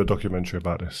going to do a documentary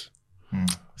about this.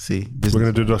 See, We're going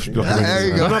to do a documentary. There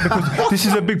you go. No, because this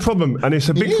is a big problem, and it's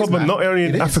a big is, problem man. not only in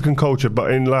It is. African culture,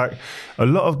 but in like a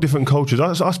lot of different cultures.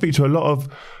 I speak to a lot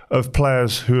of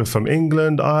players who are from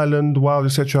England, Ireland, Wales,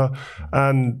 etc.,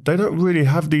 and they don't really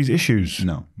have these issues.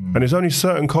 No. And there's only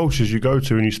certain cultures you go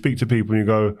to, and you speak to people, and you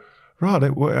go,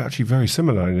 right, we're actually very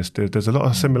similar. And there's a lot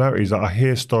of similarities that I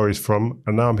hear stories from,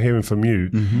 and now I'm hearing from you.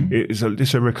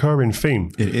 It's a recurring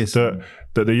theme. It is. That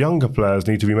the younger players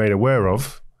need to be made aware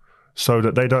of, so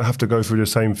that they don't have to go through the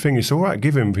same thing. It's all right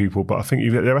giving people, but I think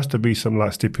there has to be some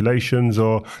like stipulations,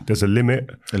 or there's a limit.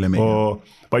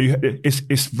 But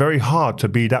it's very hard to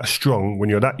be that strong when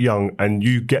you're that young and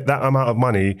you get that amount of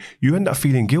money. You end up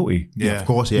feeling guilty. Yeah, of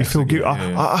course. You feel guilty.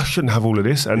 I shouldn't have all of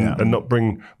this and not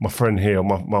bring my friend here or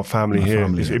my family here.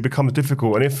 family, It becomes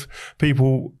difficult. And if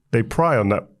people, they pry on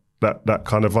that that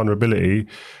kind of vulnerability,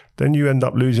 then you end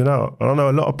up losing out. And I know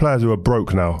a lot of players who are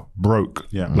broke now,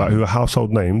 like who are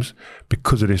household names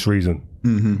because of this reason.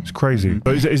 It's crazy.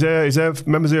 But is there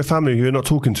members of your family who you're not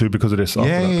talking to because of this?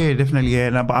 Yeah, definitely. Yeah,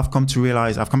 no, but I've come to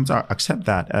accept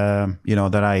that.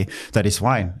 That is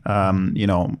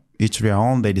fine. Each to their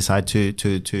own. They decide to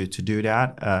do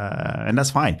that, and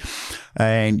that's fine.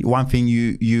 And one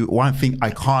thing I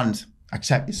can't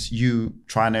accept is you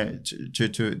trying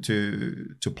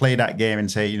to play that game and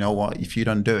say, you know what, if you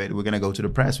don't do it, we're gonna go to the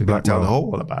press. We're gonna tell the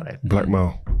whole world about it.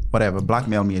 Blackmail. Whatever,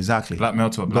 blackmail me, exactly. Blackmail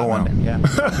to a blackmail. Go on then,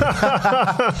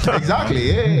 yeah.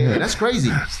 Exactly, yeah, that's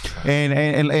crazy.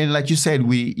 And like you said,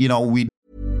 we.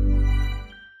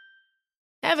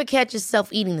 Ever catch yourself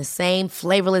eating the same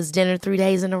flavorless dinner 3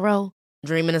 days in a row?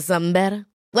 Dreaming of something better?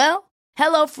 Well,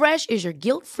 HelloFresh is your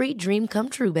guilt-free dream come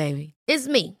true, baby. It's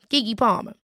me, Keke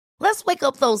Palmer. Let's wake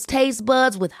up those taste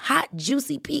buds with hot,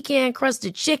 juicy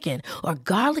pecan-crusted chicken or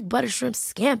garlic butter shrimp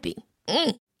scampi.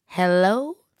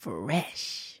 Hello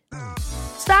Fresh.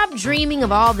 Stop dreaming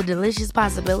of all the delicious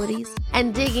possibilities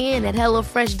and dig in at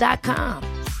HelloFresh.com.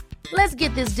 Let's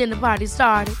get this dinner party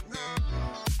started.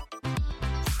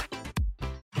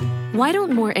 Why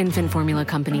don't more infant formula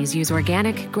companies use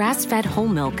organic, grass-fed whole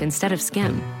milk instead of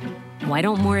skim? Why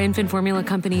don't more infant formula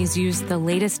companies use the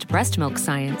latest breast milk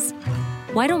science?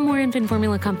 Why don't more infant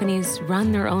formula companies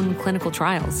run their own clinical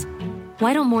trials?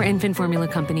 Why don't more infant formula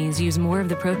companies use more of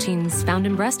the proteins found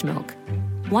in breast milk?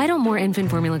 Why don't more infant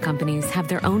formula companies have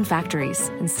their own factories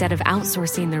instead of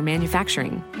outsourcing their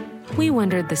manufacturing? We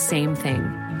wondered the same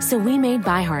thing. So we made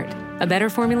ByHeart, a better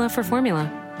formula for formula.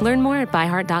 Learn more at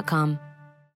byheart.com.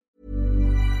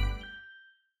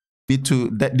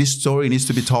 That this story needs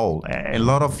to be told. A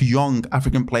lot of young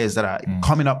African players that are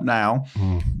coming up now,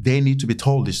 they need to be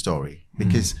told this story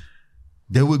because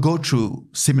they will go through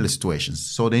similar situations.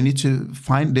 So they need to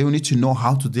know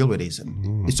how to deal with this.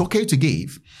 And it's okay to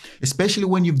give, especially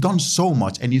when you've done so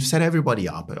much and you've set everybody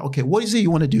up. Okay, what is it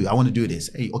you want to do? I want to do this.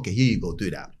 Hey, okay, here you go,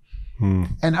 do that.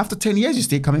 And after 10 years, you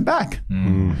still coming back.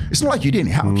 It's not like you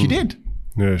didn't help, you did.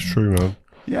 Yeah, it's true, man.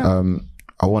 Yeah.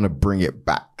 I want to bring it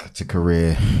back to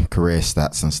career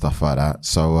stats and stuff like that.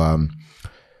 So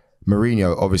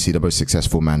Mourinho, obviously the most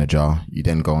successful manager. You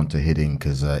then go on to Hiddink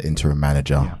as interim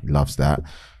manager. Yeah. He loves that.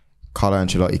 Carlo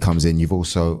Ancelotti comes in. You've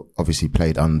also obviously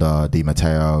played under Di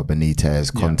Matteo,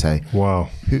 Benitez, Conte. Yeah. Wow.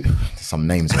 Some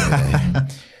names over there.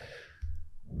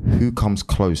 Who comes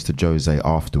close to Jose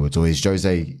afterwards? Or is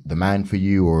Jose the man for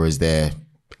you? Or is there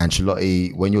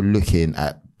Ancelotti, when you're looking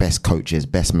at best coaches,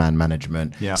 best man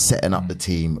management, setting up the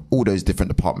team, all those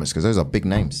different departments, because those are big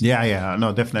names. Yeah,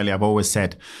 no, definitely. I've always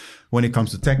said when it comes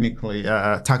to tactically,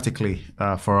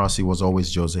 for us, it was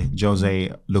always Jose.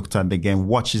 Jose looked at the game,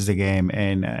 watches the game,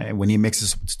 and when he makes a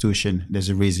substitution, there's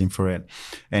a reason for it.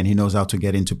 And he knows how to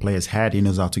get into players' head. He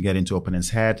knows how to get into opponent's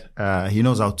head. He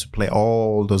knows how to play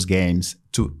all those games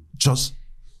to just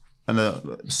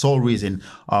the sole reason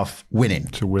of winning.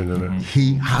 To win, innit?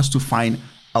 He has to find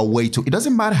a way to, it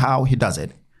doesn't matter how he does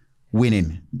it,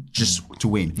 winning, just to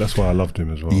win. That's why I loved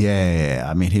him as well. Yeah.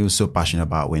 I mean, he was so passionate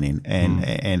about winning,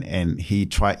 and he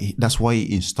tried. That's why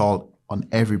he installed on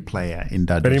every player in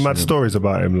that. Any mad stories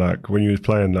about him? Like when you was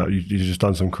playing that, you just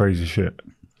done some crazy shit.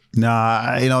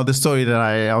 Nah, the story that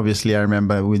I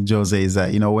remember with Jose is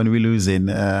that, when we lose in,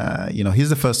 he's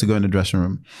the first to go in the dressing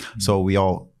room. So we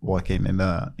all walk in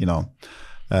the,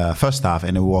 first half,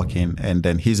 and we walk in, and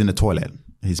then he's in the toilet,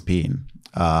 he's peeing.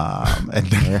 And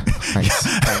then,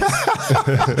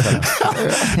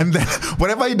 and then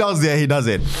whatever he does there, he does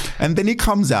it. And then he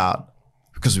comes out,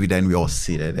 because we all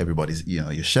seated, everybody's,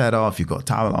 your shirt off, you got a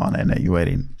towel on, and then you're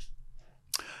waiting.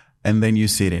 And then you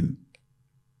sit in.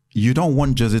 You don't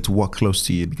want Jose to walk close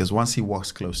to you, because once he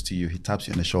walks close to you, he taps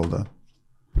you on the shoulder.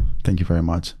 Thank you very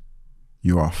much.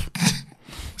 You're off.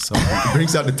 So he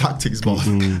brings out the tactics ball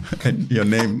and your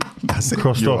name. That's it.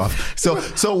 Crossed off. So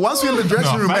once we're in the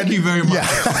dressing room, thank you very much.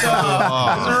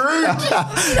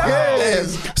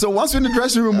 Yes. So once we're in the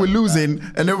dressing room, we're losing,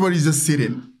 and everybody's just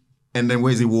sitting. And then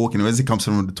where's he walking? Where's he comes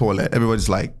from the toilet? Everybody's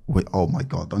like, "Wait, oh my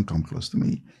God, don't come close to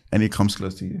me." And he comes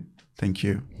close to you. Thank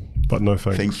you. But no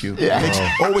thanks. Thank you.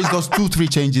 Yeah. Always does 2-3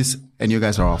 changes, and you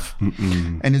guys are off.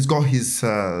 And he's got his.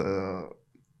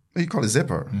 What do you call it,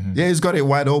 zipper? Yeah, he's got it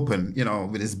wide open,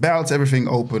 with his belts, everything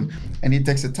open. And he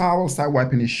takes a towel, start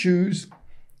wiping his shoes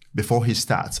before he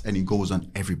starts. And he goes on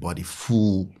everybody,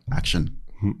 full action.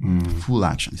 Full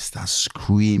action. He starts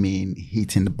screaming,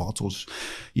 hitting the bottles,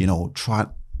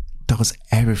 does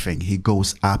everything. He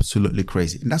goes absolutely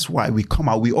crazy. And that's why we come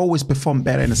out. We always perform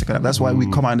better in the second half. That's why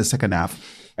we come out in the second half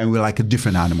and we're like a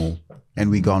different animal. And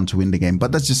we go on to win the game.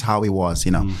 But that's just how it was,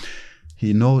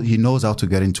 He knows how to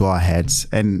get into our heads.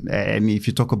 And if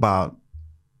you talk about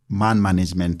man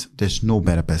management, there's no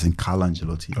better person. Carlo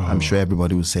Ancelotti. I'm sure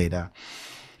everybody will say that.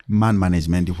 Man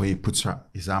management, the way he puts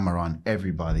his arm around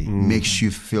everybody, makes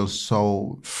you feel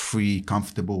so free,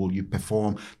 comfortable. You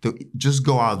perform. Just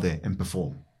go out there and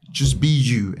perform. Just be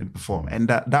you and perform. And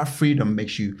that freedom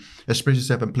makes you express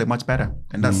yourself and play much better.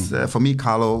 And that's, for me,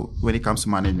 Carlo, when it comes to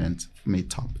management, for me,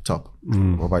 top.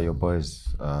 What about your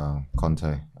boys,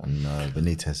 Conte and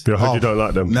Benitez? I heard you don't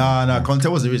like them. No, Conte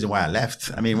was the reason why I left.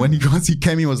 I mean, when he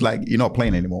came, he was like, you're not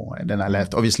playing anymore. And then I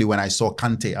left. Obviously, when I saw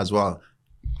Conte as well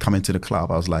coming to the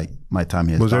club, I was like, my time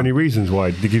here is Was there done. any reasons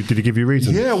why? Did he give you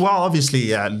reasons? Yeah, well,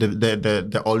 obviously,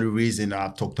 the only reason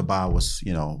I've talked about was,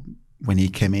 when he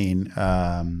came in,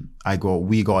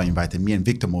 we got invited, me and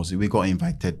Victor Moses, we got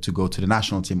invited to go to the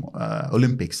national team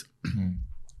Olympics.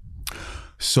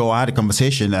 So I had a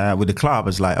conversation with the club.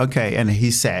 It's like, okay. And he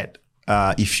said,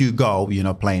 if you go, you're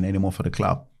not playing anymore for the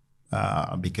club.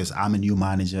 Because I'm a new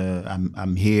manager,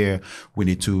 I'm here. We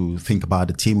need to think about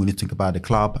the team. We need to think about the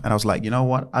club. And I was like, you know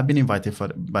what? I've been invited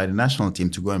by the national team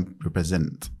to go and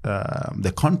represent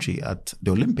the country at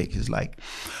the Olympics. It's like,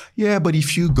 yeah, but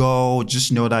if you go,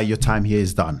 just know that your time here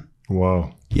is done.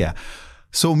 Wow. Yeah.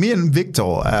 So me and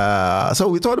Victor, so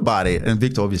we thought about it, and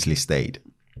Victor obviously stayed.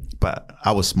 But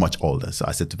I was much older, so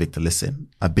I said to Victor, "Listen,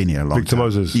 I've been here a long time. Victor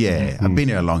Moses, yeah, I've been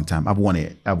here a long time. I've won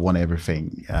it. I've won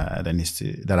everything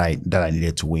that I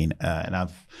needed to win, and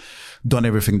I've done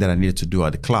everything that I needed to do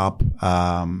at the club.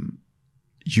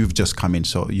 You've just come in,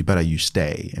 so you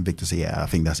stay." And Victor said, "Yeah, I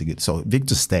think that's a good." So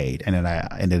Victor stayed, and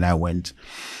then I went.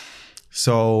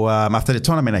 So after the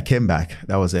tournament, I came back.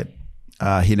 That was it.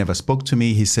 He never spoke to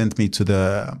me. He sent me to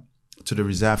the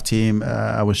reserve team.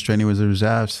 I was training with the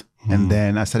reserves. And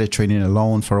then I started training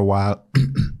alone for a while.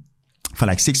 For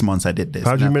like 6 months, I did this.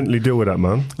 How do you mentally deal with that,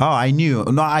 man? Oh, I knew.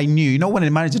 You know, when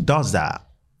a manager does that,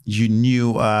 you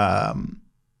knew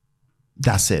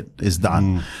that's it. It's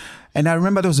done. And I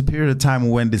remember there was a period of time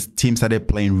when this team started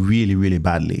playing really, really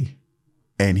badly.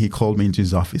 And he called me into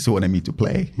his office. He wanted me to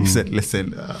play. He said,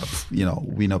 listen,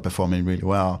 we're not performing really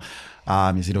well.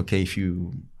 He said, okay, if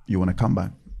you want to come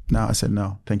back. No, I said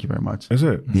no. Thank you very much. Is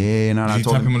it? Yeah, no. Did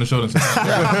you tap him on the shoulder?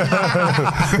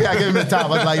 Yeah, I gave him a tap. I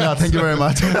was like, no, thank you very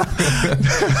much. So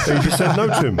you just said no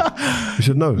to him? You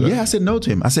said no? Yeah, I said no to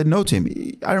him.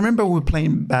 I remember we were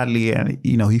playing badly, and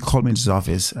he called me into his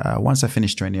office. Once I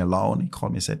finished training alone, he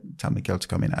called me and said, "Tell Mikel to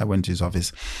come in." I went to his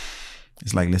office.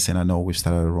 He's like, "Listen, I know we've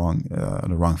started on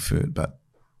the wrong foot, but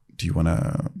would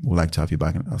like to have you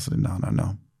back?" And I said,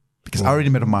 No. Because I already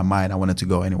made up my mind. I wanted to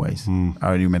go anyways. I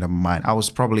already made up my mind. I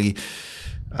was probably,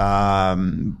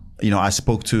 I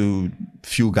spoke to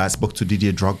few guys, spoke to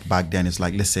Didier Drogba back then. It's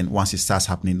like, listen, once it starts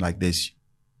happening like this,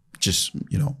 just,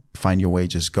 find your way,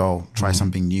 just go, try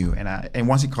something new. And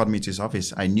once he called me to his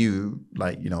office, I knew,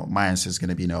 my answer is going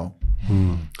to be no.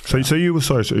 So you were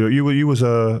sorry. So you was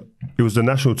it was the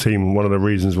national team. One of the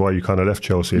reasons why you kind of left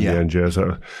Chelsea in the end, yeah.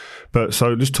 So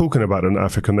just talking about an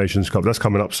African Nations Cup that's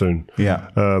coming up soon. Yeah.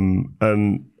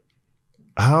 And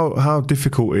how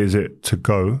difficult is it to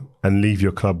go and leave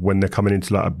your club when they're coming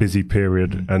into like a busy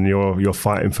period and you're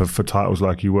fighting for titles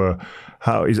like you were?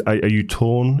 Are you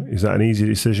torn? Is that an easy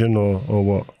decision or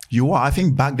what? You are. I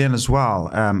think back then as well.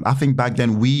 I think back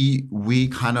then we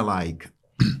kind of like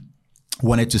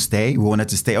wanted to stay. We wanted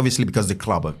to stay, obviously, because the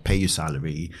club will pay you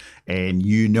salary, and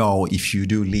if you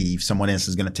do leave, someone else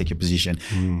is going to take your position,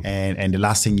 and the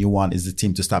last thing you want is the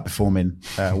team to start performing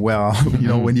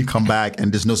when you come back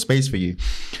and there's no space for you.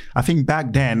 I think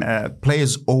back then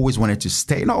players always wanted to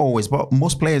stay. Not always, but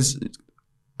most players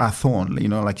are thorn.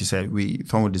 Like you said, we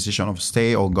thorn with the decision of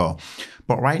stay or go.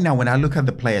 But right now, when I look at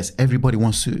the players, everybody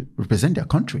wants to represent their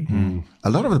country. A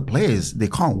lot of the players, they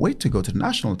can't wait to go to the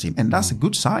national team, and that's a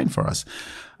good sign for us.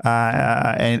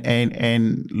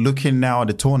 And looking now at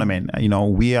the tournament,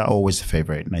 we are always the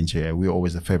favorite. Nigeria, we're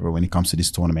always the favorite when it comes to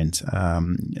this tournament. Our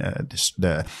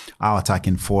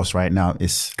attacking force right now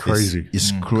is crazy.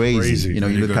 It's crazy. You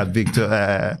Really look at Victor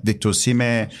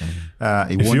Osimhen.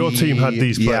 If your team had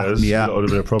these players, that would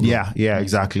have been a problem. Yeah,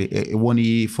 exactly.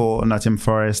 Iwoni for Nottingham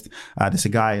Forest. There's a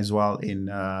guy as well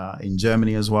in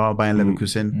Germany as well, Bayern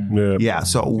Leverkusen. Yeah.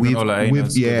 So with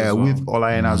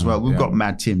Olaena as well, we've got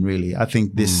mad team really. I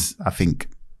think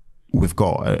we've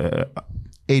got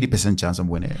 80% chance of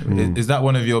winning. Is that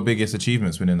one of your biggest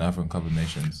achievements, winning the African Cup of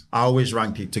Nations? I always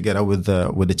rank it together with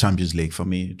the Champions League for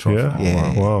me. Trophy.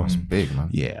 Yeah. Wow. It's big, man.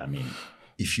 Yeah, I mean,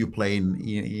 if you play in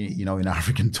in an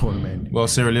African tournament. Well,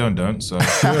 Sierra Leone don't, so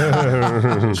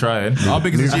trying. Our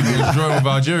biggest achievement was drawing with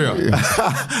Algeria.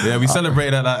 Yeah, we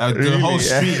celebrated that. The whole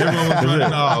street, everyone was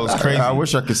running out. It was crazy. I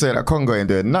wish I could say that Congo ain't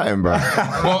doing nothing, bro.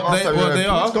 They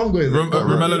are.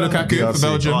 Romelu Lukaku for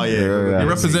Belgium. Oh, yeah. You're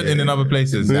representing in other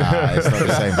places. Nah, it's not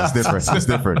the same. It's different. It's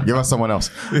different. Give us someone else.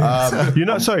 If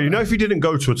you didn't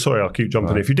go to I'll keep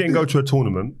jumping. If you didn't go to a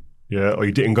tournament, or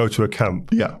you didn't go to a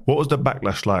camp, what was the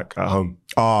backlash like at home?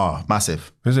 Oh,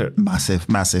 massive. Is it?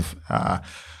 Massive.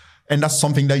 And that's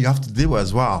something that you have to deal with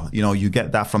as well. You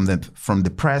get that from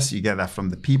the press, you get that from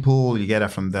the people, you get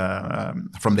that from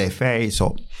the FA.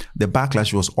 So the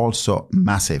backlash was also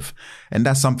massive. And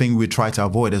that's something we try to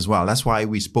avoid as well. That's why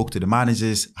we spoke to the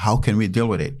managers. How can we deal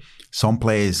with it? Some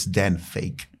players then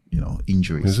fake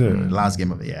injuries. Last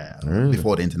game of the year,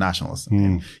 before the internationals.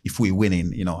 And if we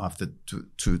winning, after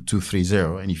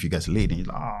 2-3-0, and if you guys leading, you're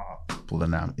like, pull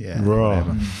them down. Yeah.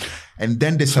 Whatever. And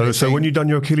then they So when you done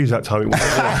your Achilles that time, it was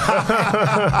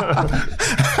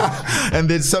and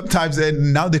then sometimes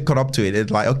now they caught up to it.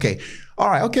 It's like, okay, all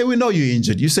right, okay, we know you're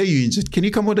injured. You say you're injured. Can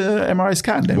you come with a MRI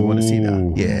scan? Then we want to see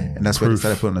that. Yeah. And that's where they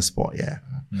started putting on the spot. Yeah.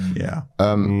 Yeah.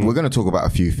 We're going to talk about a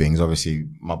few things. Obviously,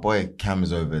 my boy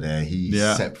Cam's over there. He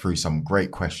set through some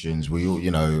great questions. We all,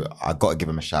 I got to give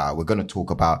him a shout out. We're going to talk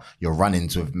about your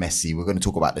run-ins with Messi. We're going to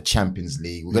talk about the Champions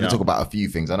League. We're going to talk about a few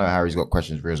things. I know Harry's got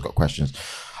questions. Ria's got questions.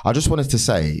 I just wanted to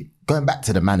say, going back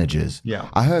to the managers,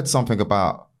 I heard something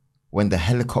about when the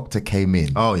helicopter came in.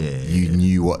 Oh, yeah. You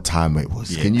knew what time it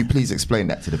was. Yeah. Can you please explain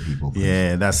that to the people, please?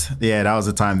 Yeah, that was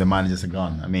the time the managers are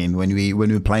gone. I mean, when we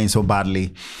were playing so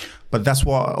badly. But that's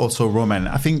what also Roman,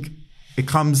 I think it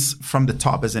comes from the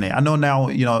top, isn't it? I know now,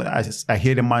 I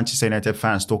hear the Manchester United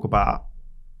fans talk about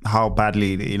how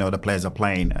badly, the players are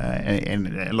playing. And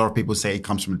a lot of people say it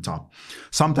comes from the top.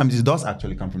 Sometimes it does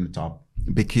actually come from the top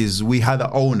because we had the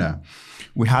owner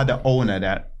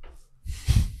that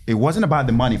it wasn't about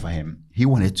the money for him. He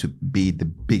wanted to be the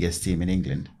biggest team in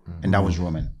England. And that was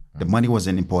Roman. The money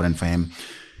wasn't important for him.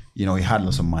 He had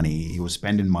lots of money. He was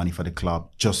spending money for the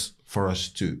club just for us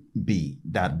to be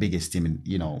that biggest team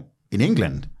in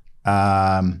England.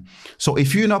 So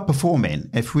if you're not performing,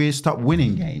 if we stop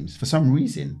winning games for some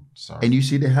reason, and you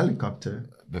see the helicopter.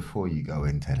 Before you go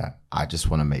into that, I just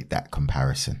want to make that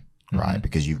comparison, right?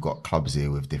 Because you've got clubs here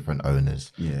with different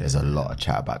owners. Yeah. There's a lot of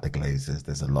chat about the Glazers.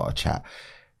 There's a lot of chat.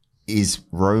 Is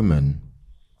Roman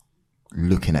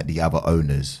looking at the other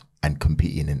owners and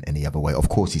competing in any other way? Of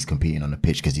course, he's competing on the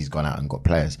pitch because he's gone out and got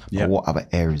players. But what other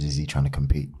areas is he trying to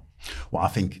compete? Well, I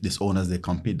think these owners, they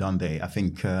compete, don't they? I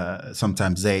think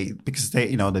sometimes because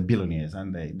they're billionaires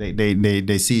and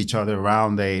they see each other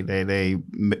around, they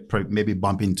maybe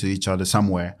bump into each other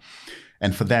somewhere.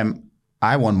 And for them,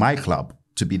 I want my club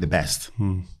to be the best.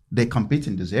 They compete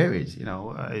in those areas,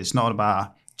 it's not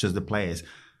about just the players.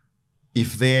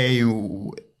 If they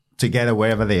together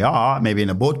wherever they are, maybe in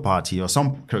a boat party or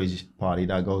some crazy party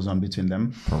that goes on between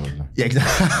them. Probably. Yeah,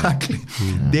 exactly.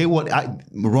 Yeah.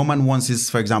 Roman wants his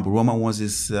club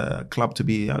to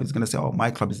be, he's going to say, oh,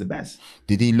 my club is the best.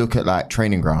 Did he look at like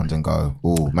training grounds and go,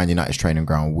 oh, Man United's training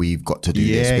ground, we've got to do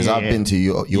this? Because I've been to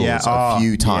yours a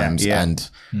few times and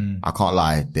I can't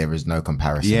lie, there is no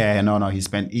comparison. Yeah, no,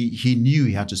 he knew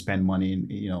he had to spend money,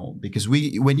 because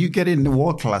when you get in the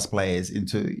world-class players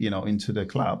into the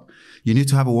club, you need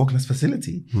to have a world-class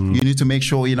facility. You need to make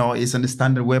sure, it's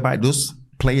understanding whereby those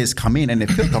players come in and they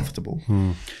feel comfortable.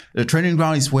 The training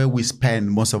ground is where we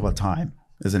spend most of our time,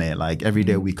 isn't it? Like every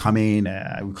day we come in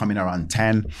around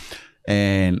 10.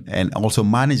 And also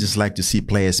managers like to see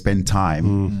players spend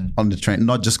time on the train,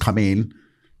 not just come in,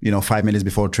 5 minutes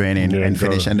before training and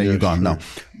finish and then you're gone. No,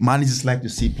 managers like to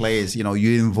see players, you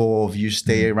involve, you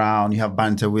stay around, you have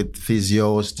banter with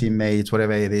physios, teammates,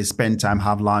 whatever it is, spend time,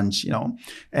 have lunch,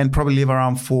 and probably leave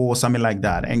around 4 or something like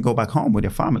that and go back home with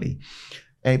your family.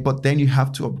 But then you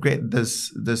have to upgrade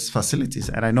this facilities.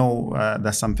 And I know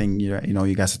that's something,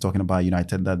 you guys are talking about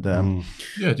United. That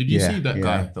did you see that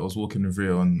guy that was walking with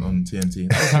Rio on TNT?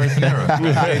 That was Harry Pinero.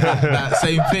 that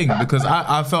same thing, because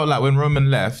I felt like when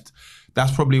Roman left,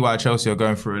 that's probably why Chelsea are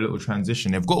going through a little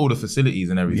transition. They've got all the facilities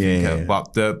and everything,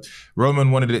 but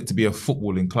Roman wanted it to be a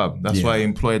footballing club. That's why he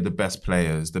employed the best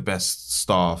players, the best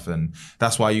staff, and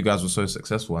that's why you guys were so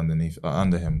successful under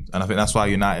him. And I think that's why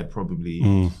United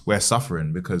probably we're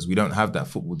suffering, because we don't have that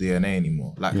football DNA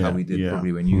anymore, like how we did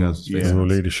probably when you guys was facing no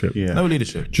leadership. No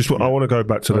leadership. Just what I want to go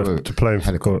back to playing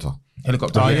helicopter.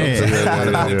 Helicopter.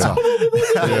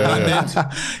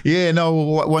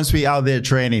 Once we out there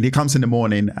training, he comes in the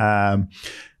morning, and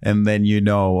then we're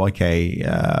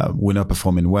not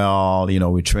performing well.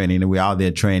 We're training, we're out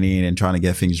there training and trying to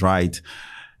get things right.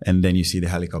 And then you see the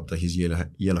helicopter, his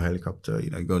yellow helicopter,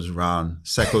 goes around,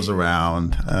 circles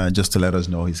around, just to let us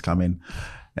know he's coming.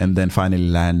 And then finally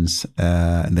lands,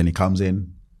 and then he comes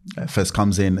in. First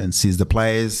comes in and sees the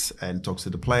players and talks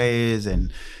to the players,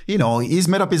 and he's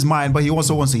made up his mind, but he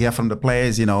also wants to hear from the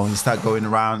players. He start going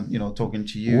around, talking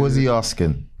to you. What was he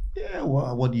asking? Yeah,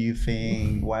 what do you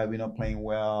think? Why are we not playing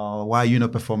well? Why are you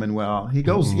not performing well? He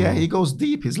goes, he goes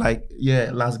deep. He's like,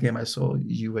 yeah, last game I saw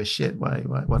you were shit. Why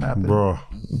what happened? Bro.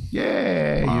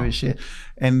 Yeah, you were shit.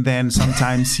 And then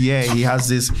sometimes, he has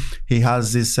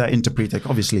this interpreter.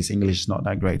 Obviously, his English is not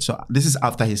that great. So this is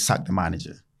after he sacked the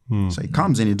manager. So he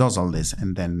comes in, he does all this,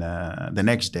 and then the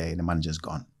next day, the manager's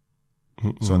gone.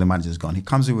 So the manager's gone. He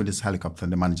comes in with his helicopter,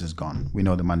 and the manager's gone. We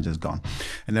know the manager's gone.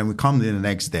 And then we come in the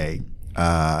next day,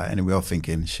 and we're all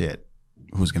thinking, shit,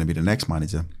 who's going to be the next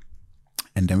manager?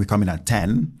 And then we come in at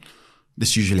 10.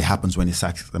 This usually happens when he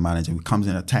sacks the manager. We comes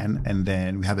in at 10, and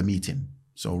then we have a meeting.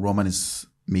 So Roman is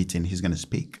meeting. He's going to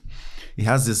speak. He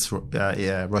has this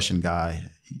Russian guy.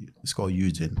 It's called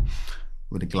Eugene,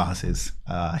 with the glasses.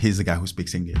 He's the guy who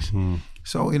speaks English.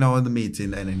 So, in the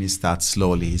meeting, and then he starts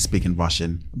slowly speaking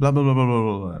Russian. Blah, blah, blah, blah,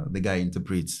 blah, blah. The guy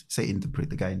interprets.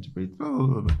 The guy interprets. Blah, blah,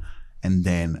 blah, blah. And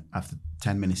then after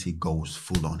 10 minutes, he goes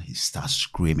full on. He starts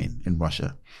screaming in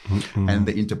Russia. And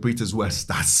the interpreters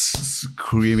starts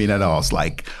screaming at us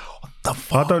like, what the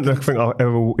fuck? I don't think I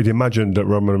ever would imagine that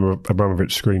Roman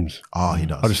Abramovich screams. Oh, he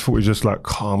does. I just thought he was just like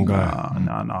calm guy.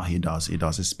 No, he does.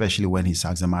 Especially when he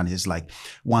sacks the man. It's like,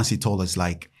 once he told us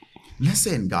like,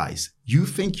 listen, guys, you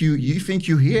think you're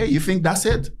here? You think that's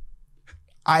it?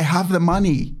 I have the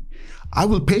money. I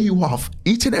will pay you off,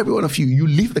 each and every one of you. You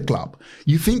leave the club.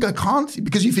 You think I can't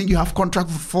because you think you have contract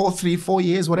for 4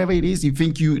 years, whatever it is. You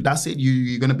think that's it.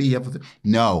 You're going to be here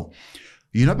no.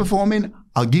 You're not performing.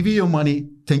 I'll give you your money.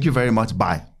 Thank you very much.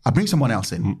 Bye. I'll bring someone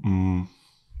else in.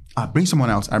 I'll bring someone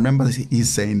else. I remember he's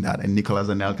saying that, and Nicolas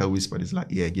Anelka whispered, "It's like,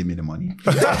 yeah, give me the money." It's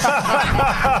like,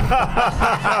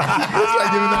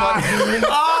 give me the money.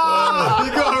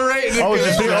 You got to rate I was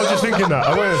just thinking that.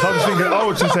 I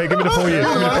was just say, give me the 4 years.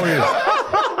 Give me the 4 years.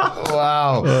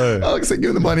 Wow. Alex said,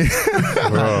 give me the money.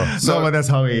 But that's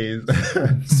how he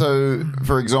is. So,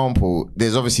 for example,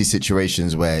 there's obviously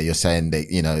situations where you're saying that,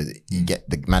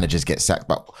 the managers get sacked.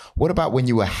 But what about when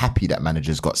you were happy that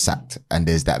managers got sacked and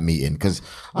there's that meeting? Because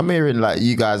I'm hearing like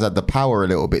you guys had the power a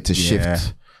little bit to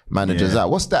shift managers out.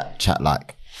 What's that chat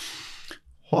like?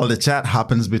 Well, the chat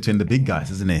happens between the big guys,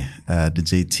 isn't it? The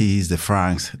JTs, the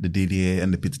Franks, the Didier,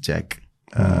 and the Peter Cech.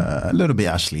 A little bit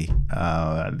Ashley.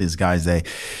 These guys,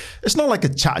 it's not like a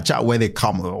chat where they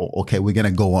come, okay, we're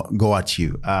going to go at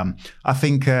you. I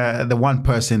think the one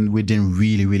person we didn't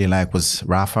really like was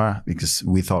Rafa, because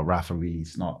we thought Rafa really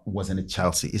wasn't a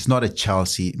Chelsea. It's not a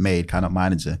Chelsea made kind of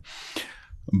manager.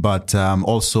 But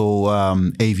also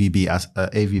AVB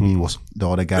was the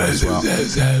other guy as well.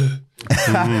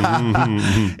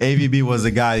 AVB was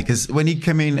the guy because when he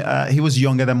came in, he was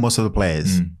younger than most of the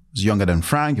players. He was younger than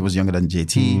Frank. He was younger than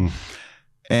JT.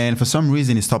 And for some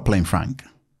reason, he stopped playing Frank.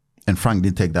 And Frank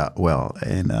didn't take that well.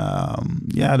 And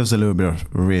there was a little bit of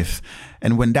riff.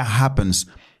 And when that happens,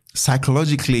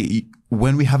 psychologically,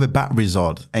 when we have a bad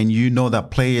result and you know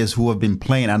that players who have been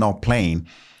playing are not playing,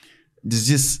 there's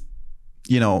just,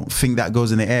 thing that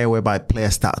goes in the air whereby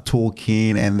players start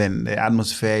talking and then the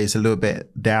atmosphere is a little bit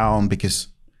down because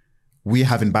we're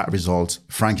having bad results.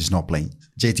 Frank is not playing.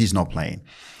 JT is not playing.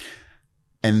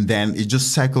 And then it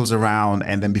just cycles around,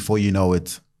 and then before you know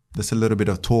it, there's a little bit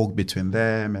of talk between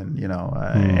them, and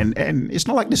and it's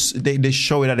not like this. They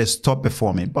show it that they stop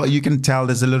performing, but you can tell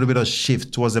there's a little bit of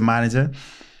shift towards the manager.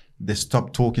 They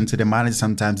stop talking to the manager.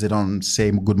 Sometimes they don't say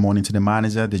good morning to the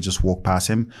manager. They just walk past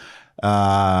him.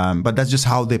 But that's just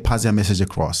how they pass their message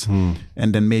across. And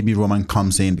then maybe Roman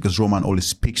comes in because Roman always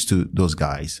speaks to those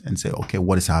guys and say, okay,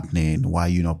 what is happening? Why are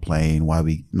you not playing? Why are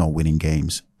we not winning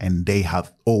games? And they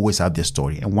always have their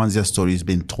story. And once their story is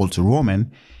being told to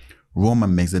Roman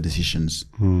makes the decisions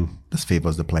that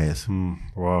favors the players.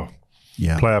 Wow.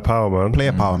 Yeah. Player power, man.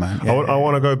 Player power, man. Yeah. I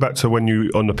want to go back to when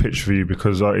you on the pitch for you,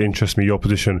 because it interests me, your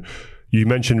position. You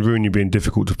mentioned Rooney being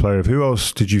difficult to play with. Who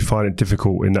else did you find it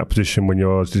difficult in that position when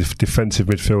you're a defensive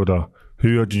midfielder?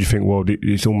 Who did you think, well,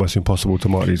 it's almost impossible to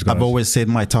mark these guys? I've always said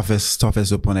my toughest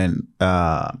opponent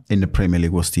in the Premier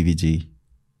League was Stevie G.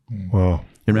 Wow.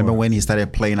 You remember when he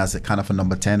started playing as a kind of a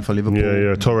number 10 for Liverpool?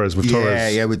 Yeah, Torres. With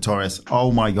Torres. Yeah, with Torres.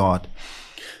 Oh my God.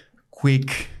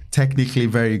 Quick, technically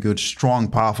very good, strong,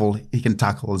 powerful. He can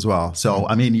tackle as well. So,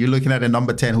 I mean, you're looking at a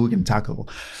number 10 who can tackle.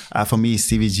 For me,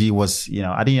 Stevie G was,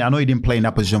 I know he didn't play in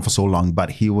that position for so long, but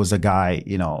he was a guy,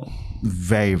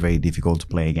 very, very difficult to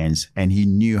play against, and he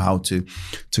knew how to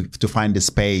find the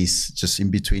space just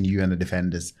in between you and the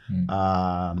defenders.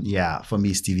 For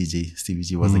me, Stevie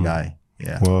G was the guy.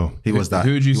 Yeah, wow. He was that.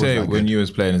 Who would you say that when good. you was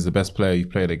playing is the best player you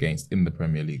played against in the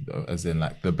Premier League, though, as in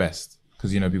like the best?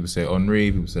 Because people say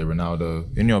Henry, people say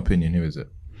Ronaldo. In your opinion, who is it?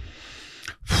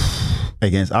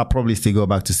 I'll probably still go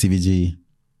back to Stevie G.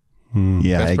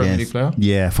 Best Premier League player?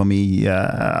 Yeah, for me,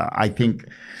 I think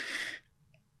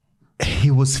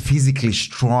he was physically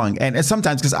strong, and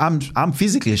sometimes because I'm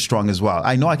physically strong as well.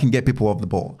 I know I can get people off the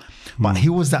ball, but he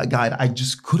was that guy that I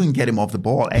just couldn't get him off the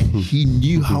ball, and he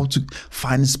knew how to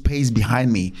find space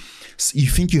behind me. So you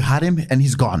think you had him, and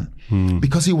he's gone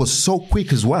because he was so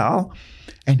quick as well,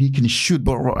 and he can shoot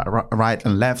both right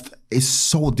and left. It's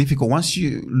so difficult. Once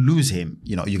you lose him,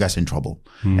 you guys are in trouble,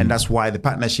 and that's why the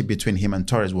partnership between him and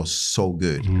Torres was so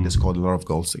good. They scored a lot of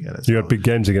goals together. You had big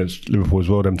games against Liverpool as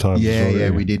well them times. Yeah,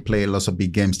 we did play lots of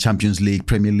big games, Champions League,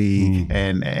 Premier League,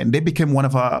 and they became one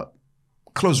of our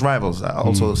close rivals.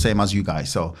 Also, same as you guys.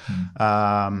 So,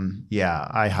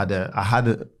 I had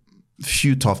a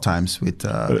few tough times with.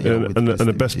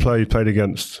 The best player you played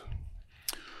against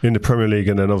in the Premier League,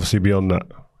 and then obviously beyond that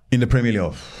in the Premier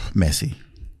League, Messi.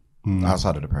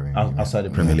 Outside of the Premier League. Outside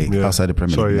the Premier League. Yeah. Outside the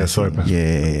Premier League. Sorry.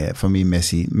 Yeah. For me,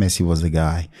 Messi was the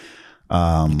guy.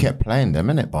 You kept playing them,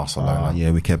 innit, Barcelona?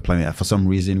 We kept playing. For some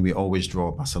reason, we always draw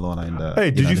Barcelona in the.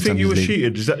 Hey, did you the think you were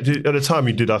Champions League. cheated? At the time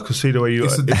you did, I could see the way you.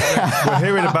 We're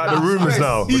hearing about the rumours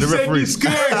now. With the referees.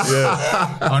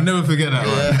 Yeah, I'll never forget that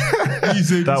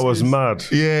one. that was mad.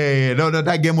 Yeah. No,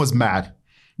 that game was mad.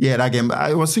 Yeah, that game.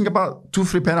 I was thinking about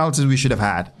 2-3 penalties we should have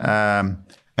had,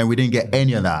 and we didn't get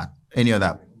any of that.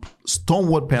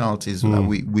 Stonewall penalties that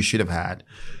we should have had,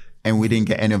 and we didn't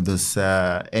get any of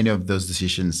those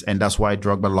decisions, and that's why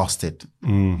Drogba lost it.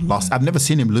 I've never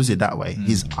seen him lose it that way.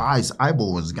 His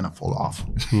eyeball was gonna fall off.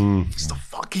 It's the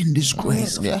fucking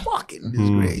disgrace.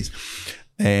 Disgrace.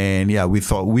 And we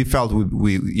felt we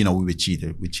were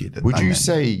cheated. We cheated. Would you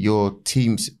say your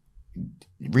teams,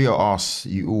 Rio asks,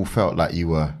 you all felt like you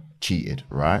were cheated,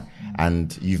 right?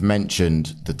 And you've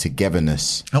mentioned the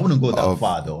togetherness. I wouldn't go that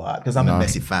far though, because I'm a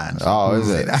Messi fan. So Oh, is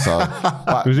it? So,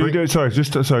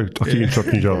 Sorry, I keep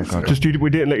interrupting you, John. We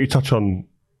didn't let you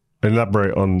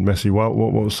elaborate on Messi. What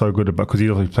was so good about? Because he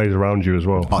obviously plays around you as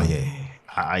well. Oh yeah,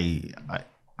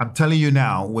 I'm telling you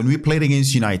now. When we played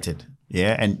against United,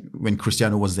 and when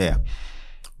Cristiano was there,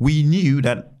 we knew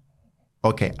that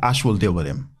Ash will deal with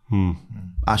him.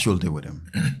 Ash will deal with him.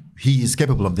 He is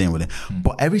capable of dealing with it.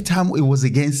 But every time it was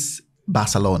against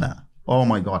Barcelona, oh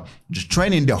my God, just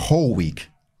training the whole week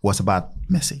was about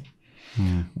Messi.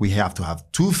 We have to have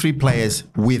 2-3 players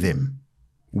with him.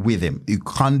 You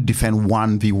can't defend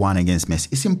 1v1 against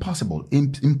Messi. It's impossible.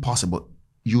 Impossible.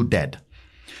 You're dead.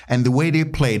 And the way they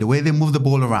play, the way they move the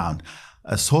ball around,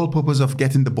 a sole purpose of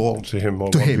getting the ball to him.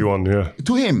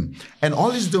 To him. And all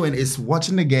he's doing is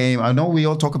watching the game. I know we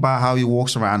all talk about how he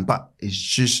walks around, but it's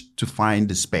just to find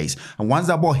the space. And once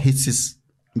that ball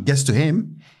gets to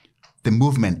him, the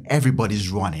movement, everybody's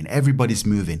running, everybody's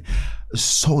moving. It's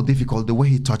so difficult. The way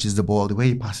he touches the ball, the way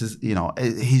he passes,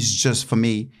 he's just, for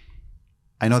me,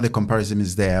 I know the comparison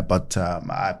is there, but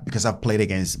because I've played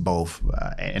against both,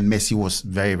 and Messi was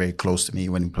very, very close to me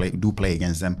when we do play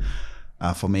against them.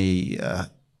 For me,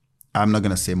 I'm not going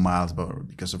to say miles, but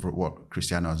because of what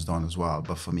Cristiano has done as well.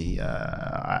 But for me,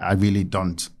 I really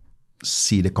don't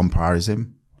see the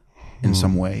comparison in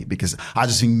some way, because I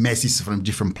just think Messi's from a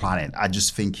different planet. I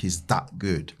just think he's that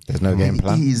good. There's no game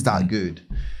plan? He is that good.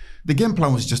 The game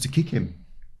plan was just to kick him.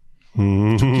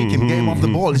 To kick him, get him off the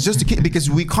ball. It's just to kick, because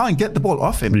we can't get the ball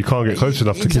off him. You can't get close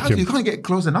enough to kick him. You can't get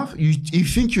close enough. You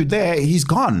think you're there, he's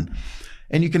gone.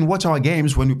 And you can watch our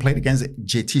games when we played against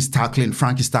JT's tackling,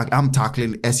 Frankie's tackling, I'm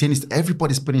tackling, SN,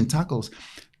 everybody's putting tackles.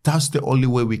 That's the only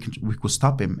way we could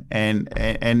stop him.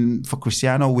 And for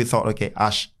Cristiano, we thought,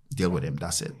 Ash, deal with him.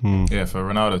 That's it. Yeah, for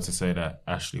Ronaldo to say that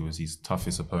Ashley was his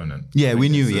toughest opponent. Yeah, we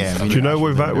knew. Do you know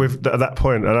with at that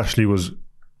point, and Ashley was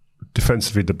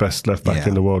defensively the best left back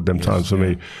in the world them times for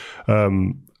me.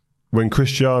 When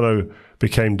Cristiano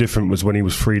became different was when he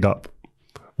was freed up,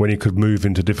 when he could move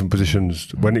into different positions.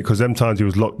 Because them times he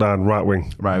was locked down right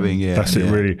wing. That's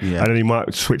it really. Yeah. And then he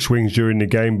might switch wings during the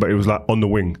game, but it was like on the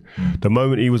wing. The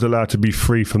moment he was allowed to be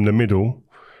free from the middle,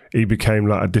 he became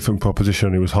like a different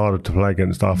proposition. It was harder to play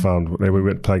against, I found. We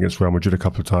went to play against Real Madrid a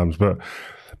couple of times, but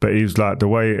he was like, the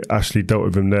way Ashley dealt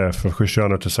with him there, for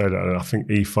Cristiano to say that, and I think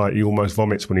he almost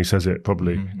vomits when he says it,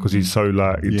 probably, because he's so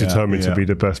determined to be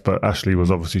the best. But Ashley was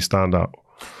obviously standout.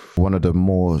 One of the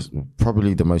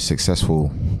probably the most successful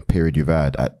period you've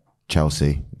had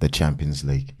Chelsea, the Champions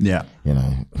League. Yeah. You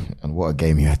know, and what a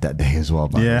game you had that day as well,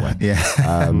 by the way.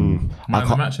 Man of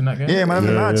the match in that game? Yeah, man of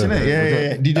the match, innit?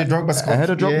 Yeah. Didier Drogba scored. Ahead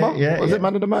of Drogba? Was it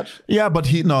man of the match? Yeah, but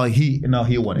he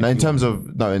won it. In terms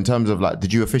of like,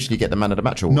 did you officially get the man of the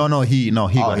match or what? He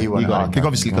got it. He got it. Okay.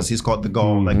 Obviously, because he scored the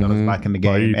goal that got us back in the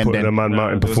game. He put in a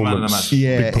man-mountain performance.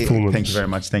 Big performance. Thank you very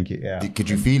much. Thank you. Yeah. Could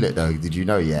you feel it though? Did you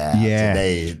know?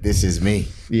 Today this is me.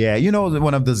 Yeah, you know,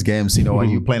 one of those games, you know, when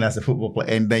you're playing as a football player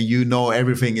and then you know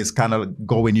everything is kind of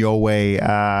going your way.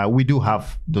 We do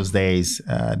have those days,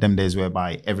 them days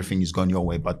whereby everything is going your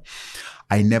way, but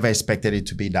I never expected it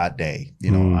to be that day.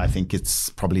 You know, I think it's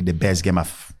probably the best game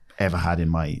I've ever had in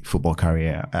my football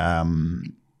career.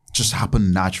 Just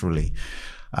happened naturally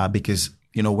because,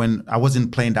 you know, when I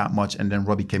wasn't playing that much and then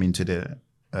Robbie came into the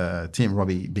team,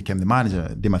 Robbie became the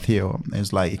manager, Di Matteo. It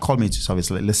was like, he called me to service,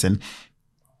 like, listen,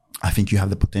 I think you have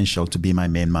the potential to be my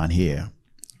main man here,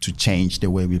 to change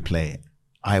the way we play.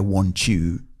 I want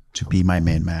you to be my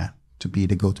main man, to be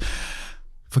the GOAT.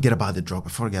 Forget about the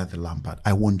Drogba, forget the Lampard.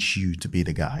 I want you to be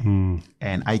the guy.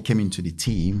 And I came into the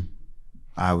team.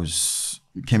 I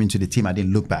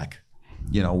didn't look back.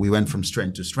 You know, we went from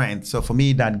strength to strength. So for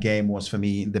me, that game was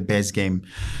the best game,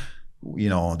 you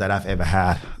know, that I've ever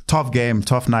had. Tough game,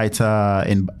 tough night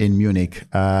in Munich.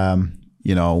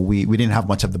 You know, we didn't have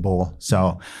much of the ball.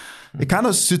 So it kind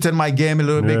of suited my game a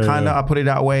little bit, I put it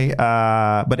that way.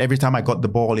 But every time I got the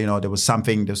ball, you know, there was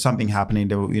something happening.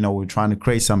 We were trying to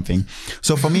create something.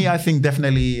 So for me, I think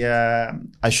definitely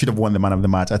I should have won the man of the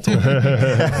match.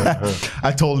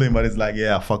 I told him, but it's like,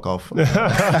 yeah, fuck off.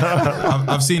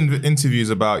 I've seen interviews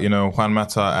about, you know, Juan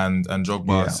Mata and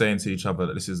Drogba saying to each other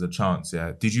that this is a chance.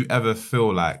 Yeah. Did you ever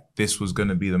feel like this was going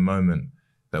to be the moment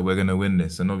that we're going to win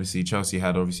this? And obviously Chelsea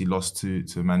had lost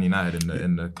to Man United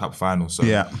in the cup final. So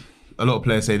a lot of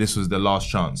players say this was the last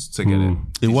chance to get it.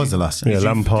 It was the last chance. Yeah,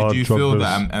 Lampard, did you feel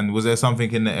that? And was there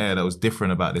something in the air that was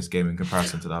different about this game in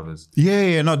comparison to the others?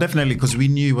 Yeah, no, definitely, because we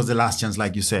knew it was the last chance,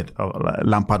 like you said.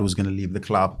 Lampard was going to leave the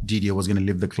club. Didier was going to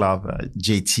leave the club.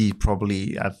 JT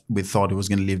probably, we thought he was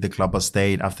going to leave the club, but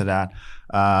stayed after that.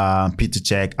 Peter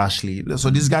Cech, Ashley.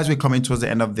 So these guys were coming towards the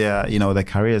end of their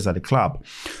careers at the club.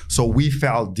 So we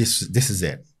felt this is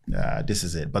it. This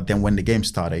is it. But then when the game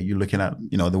started, you're looking at,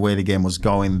 you know, the way the game was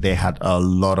going, they had a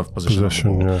lot of possession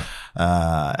of the ball.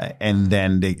 And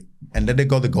then they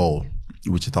got the goal,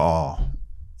 which I thought,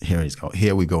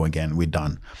 here we go again, we're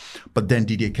done. But then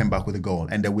Didier came back with a goal,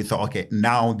 and then we thought, okay,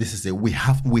 now this is it. We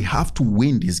have to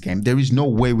win this game. There is no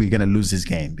way we're gonna lose this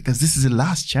game, because this is the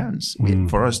last chance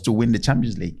for us to win the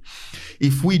Champions League.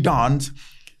 If we don't,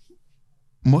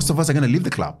 most of us are gonna leave the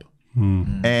club.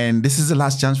 And this is the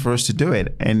last chance for us to do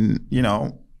it. And, you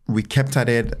know, we kept at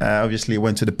it. Obviously,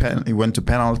 went to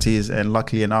penalties, and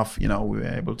luckily enough, you know, we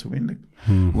were able to win it.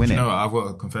 You know, I've got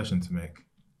a confession to make.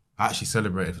 I actually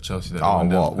celebrated for Chelsea. When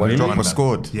Drogba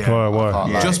scored? Yeah.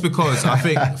 Why? Just because I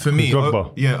think for me,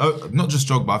 Drogba. Not just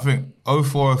Drogba. I think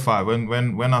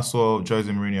 04-05 when I saw Jose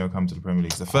Mourinho come to the Premier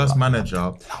League, it's the first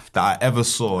manager that I ever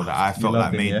saw that I felt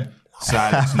like made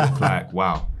Silence look like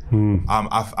wow.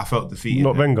 I felt defeated.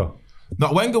 Not Wenger.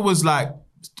 No, Wenger was like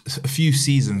a few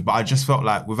seasons, but I just felt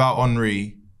like without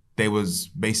Henry, they was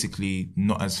basically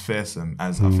not as fearsome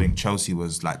as I think Chelsea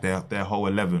was. Like their whole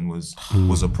 11 was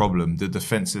a problem. The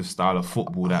defensive style of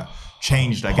football that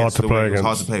changed against the way it was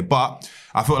hard to play. But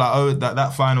I felt like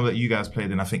that final that you guys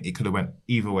played in, I think it could have went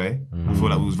either way. I feel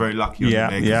like we was very lucky on the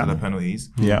day because of the penalties.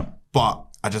 Yeah. But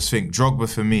I just think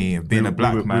Drogba for me, being a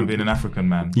black man, being an African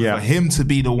man, for him to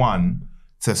be the one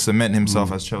to cement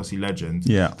himself as Chelsea legend.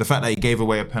 Yeah. The fact that he gave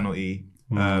away a penalty.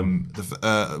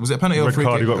 Was it a penalty or a free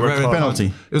kick? Penalty.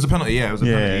 It was a penalty. Yeah, it was a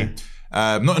penalty.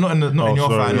 Not in your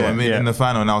final. In the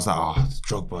final, and I was like, oh, it's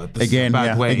Drogba. This is a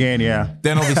bad way.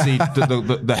 Then obviously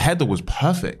the header was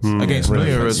perfect against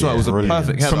Neuer as well. It was a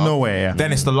perfect header from nowhere.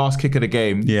 Then it's the last kick of the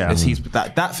game. Yeah.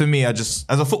 That for me, I just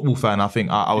as a football fan, I think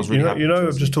I was really happy. You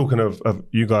know, just talking of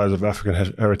you guys of African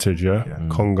heritage,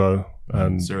 Congo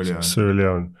and Sierra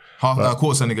Leone.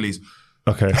 Quarter Senegalese.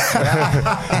 Okay.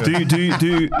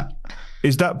 do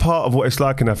is that part of what it's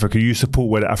like in Africa? You support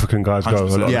where the African guys go a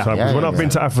lot of the time. When I've been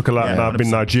to Africa, like I've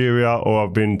been Nigeria, or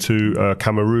I've been to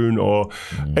Cameroon, or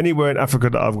anywhere in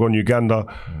Africa that I've gone, Uganda.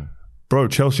 Bro,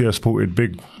 Chelsea has supported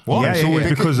big. It's always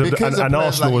because of and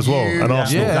Arsenal as well. And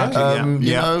Arsenal.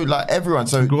 You know, like everyone.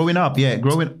 So growing up.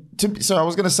 So I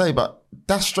was going to say, but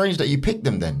that's strange that you picked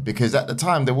them then, because at the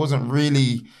time there wasn't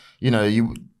really, you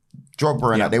know,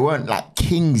 Strasbourg, and they weren't like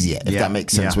kings yet. If that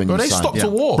makes sense. When Bro, you they signed. stopped a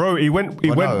war. Bro, he went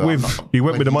with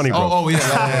the money, bro. Oh yeah.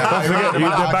 Don't forget,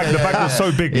 the bag was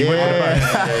so big. He went with the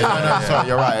bag. Sorry,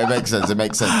 you're right. It makes sense.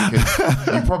 Because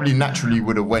you probably naturally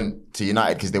would have went to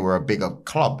United because they were a bigger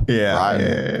club, right?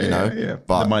 You know,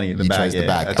 but the money, the you bag, chose the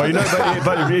bag. But you know,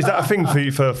 but is that a thing for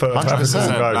you for African guys?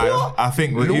 Like, I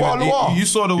think Loire. you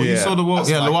saw the war.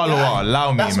 Yeah, Loire.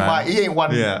 Allow me, That's man. why he ain't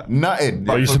won nothing.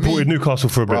 But you for supported me, Newcastle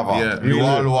for a bit. brother,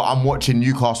 Loire. I'm watching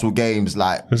Newcastle games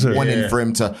like wanting for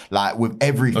him to like with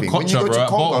everything. When you go to Congo,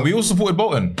 Bolton. We all supported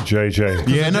Bolton.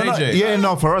 JJ.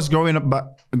 No. For us growing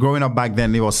up back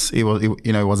then, it was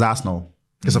Arsenal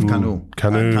because of Canu.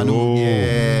 Canu.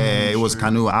 It was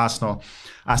Canu. Arsenal,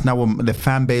 the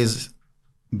fan base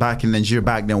back in Nigeria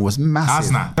back then was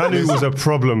massive. Canu was a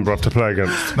problem, bro, to play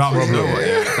against. No, you know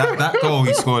what, that goal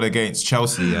he scored against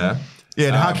Chelsea, the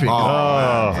hat-trick.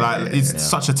 He's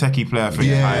such a techie player for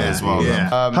United as well.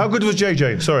 Yeah. How good was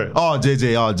JJ? Sorry.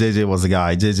 JJ was the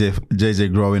guy.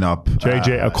 JJ growing up.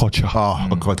 JJ Okocha.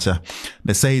 Okocha.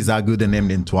 They say he's that good, they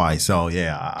named him twice. So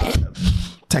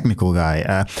technical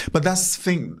guy. But that's the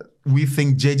thing. We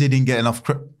think JJ didn't get enough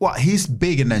credit. Well, he's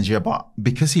big in Nigeria, but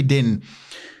because he didn't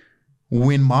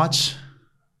win much,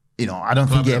 I don't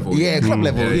think level. Club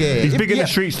level. He's big in the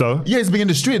streets, though. Yeah, he's big in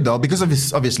the street, though, because of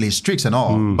his tricks and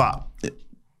all. But,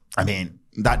 I mean,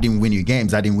 that didn't win you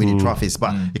games. That didn't win you trophies.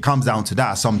 But it comes down to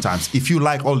that sometimes. If you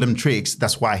like all them tricks,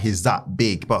 that's why he's that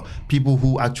big. But people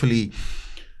who actually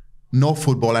know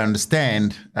football and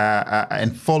understand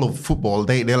and follow football,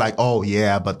 they're like, oh,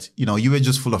 yeah, but, you were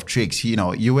just full of tricks.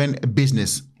 You weren't a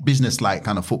business-like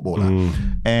kind of footballer.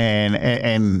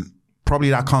 And probably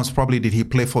that comes, did he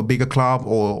play for a bigger club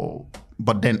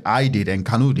but then I did and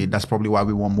Kanu did. That's probably why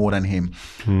we won more than him.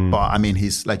 But I mean,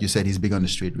 he's, like you said, he's big on the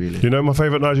street, really. You know my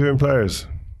favourite Nigerian players?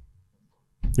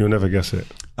 You'll never guess it.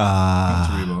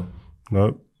 Taribo.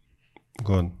 No.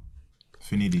 Go on.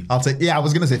 Finidi. I'll say, I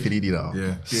was going to say Finidi though.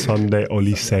 Yeah. Sunday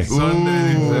Olise.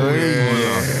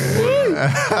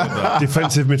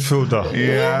 Defensive midfielder.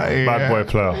 Bad boy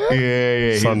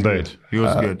player. Sunday. He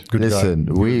was good. Good listen,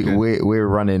 guy. we're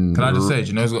running. Can I just say, do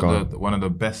you know who's got one of the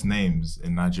best names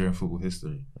in Nigerian football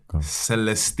history?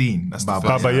 Celestine. That's the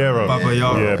Babayero.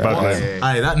 Yeah, bad name.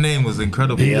 Aye, that name was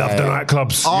incredible. He loved the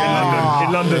nightclubs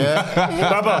in London.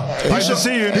 Baba, I should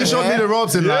see you. He showed me the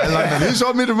ropes in London. He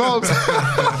showed me the ropes.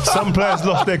 Some players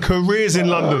lost their careers in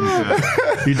London.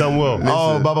 He done well.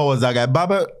 Baba was that guy.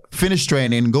 Baba finished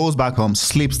training, goes back home,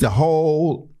 sleeps the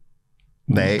whole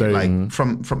day, like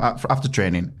from after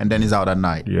training, and then he's out at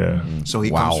night. Yeah. So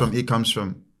he comes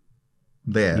from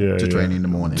there to train in the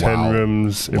morning. 10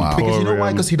 rooms, Emporium. Because you know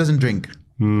why? Because he doesn't drink.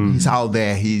 He's out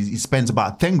there. He spends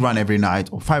about 10 grand every night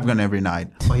or 5 grand every night,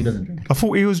 but he doesn't drink. I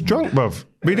thought he was drunk, bruv.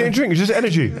 But he didn't drink. It's just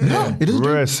energy. No, he doesn't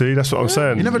Rare, drink. see? That's what I'm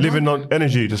saying. He never Living drank. on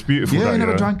energy, just beautiful. Yeah, that, he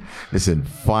never drank. Listen,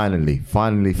 finally,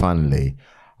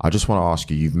 I just want to ask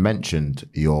you, you've mentioned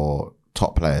your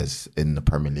top players in the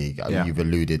Premier League. You've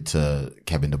alluded to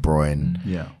Kevin De Bruyne.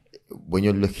 Yeah. When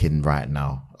you're looking right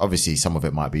now, obviously some of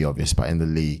it might be obvious, but in the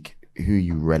league, who are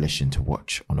you relishing to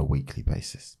watch on a weekly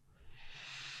basis?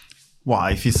 Well,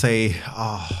 if you say,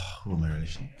 who am I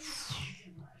relishing?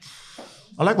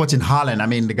 I like watching Haaland. I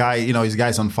mean, the guy, his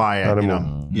guy's on fire.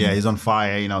 Yeah, he's on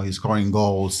fire. He's scoring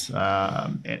goals.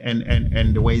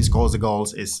 And the way he scores the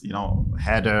goals is,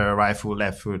 header, right foot,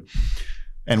 left foot.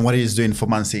 And what he's doing for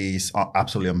Man City is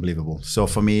absolutely unbelievable. So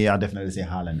for me, I definitely say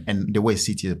Haaland. And the way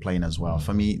City is playing as well.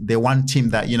 For me, they're one team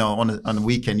that, on the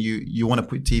weekend, you want to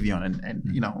put TV on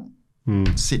and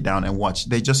sit down and watch.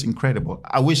 They're just incredible.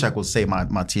 I wish I could say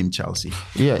my team, Chelsea.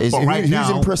 Yeah, But who's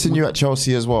impressing you at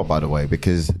Chelsea as well, by the way?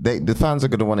 Because the fans are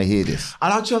going to want to hear this.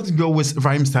 I'd actually have to go with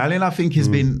Raheem Sterling. I think he's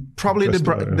been probably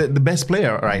the best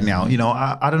player right now.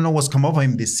 I don't know what's come over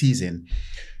him this season.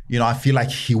 I feel like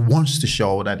he wants to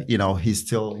show that he's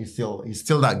still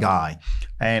that guy,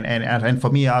 and for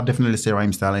me, I'll definitely say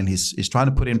Raheem Sterling. He's trying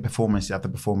to put in performance after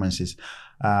performances,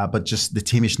 but just the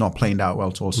team is not playing that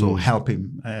well to also help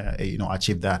him,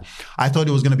 achieve that. I thought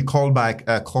it was going to be called upon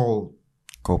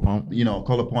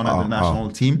at the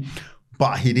national team.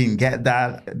 But he didn't get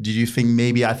that. Did you think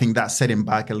I think that set him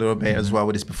back a little bit as well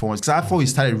with his performance? Because I thought he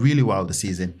started really well this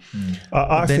season.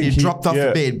 Then he dropped off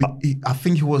a bit. I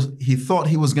think he thought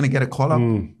he was going to get a call up,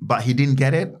 but he didn't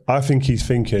get it. I think he's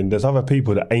thinking there's other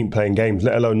people that ain't playing games,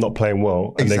 let alone not playing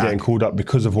well, and they're getting called up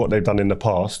because of what they've done in the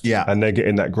past, and they're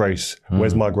getting that grace.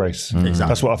 Where's my grace? Exactly.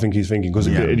 That's what I think he's thinking, because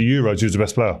at the Euros, he was the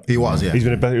best player. He was, he was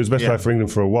the best player for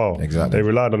England for a while. Exactly. They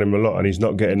relied on him a lot, and he's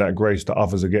not getting that grace that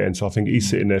others are getting. So I think he's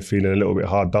sitting there feeling a little bit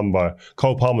hard done by.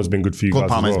 Cole Palmer's been good for you guys. Cole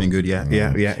Palmer's been good, yeah.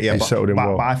 He's settled in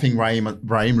well. But I think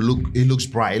Raheem looks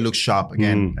bright, he looks sharp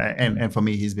again, and for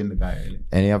me, he's been the guy. Really.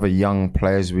 Any other young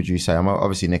players would you say?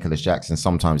 Obviously Nicholas Jackson,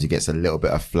 sometimes he gets a little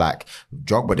bit of flack.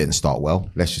 Drogba didn't start well,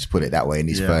 let's just put it that way, in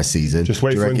his first season. Just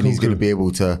wait. Do you reckon he's going to be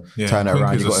able to turn it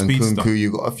around? You've got Nkunku,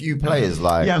 you've got a few players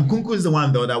like... Yeah, Nkunku is the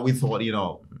one though that we thought,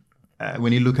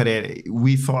 when you look at it,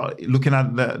 we thought, looking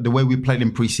at the way we played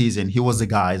in preseason, he was the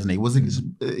guy, isn't he?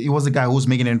 He was the guy who was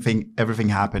making everything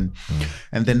happen.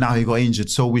 And then now he got injured.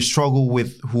 So we struggle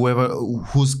with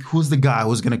who's the guy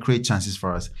who's going to create chances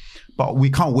for us. But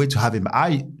we can't wait to have him.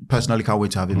 I personally can't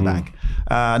wait to have him back.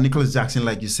 Nicholas Jackson,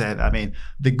 like you said, I mean,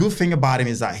 the good thing about him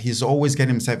is that he's always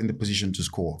getting himself in the position to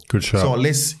score. Good shot. So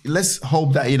let's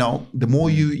hope that, the more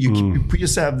you put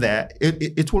yourself there,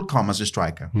 it will come as a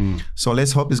striker. So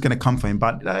let's hope it's going to come for him.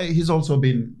 But he's also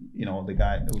been, the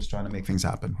guy who's trying to make things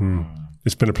happen.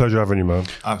 It's been a pleasure having you, man.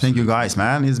 Thank you guys,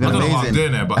 man. It's been amazing. I don't know what I'm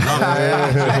doing there, but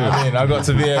I got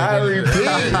to be here. You know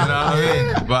what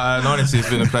I mean? But honestly, it's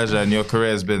been a pleasure, and your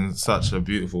career has been such a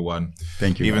beautiful one.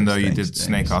 Thank you. Even though you did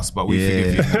snake us, but we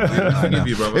forgive you. We forgive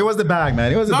you, brother. It was the bag,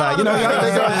 man. It was the bag. You have to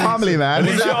take care of family, man.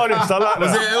 At least you're honest. I like that.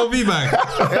 Was it an LV bag?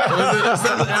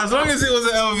 As long as it was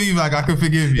an LV bag, I could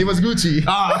forgive you. It was Gucci.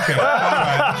 Okay. All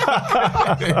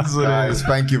right. Guys,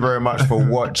 thank you very much for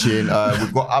watching.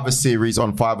 We've got other series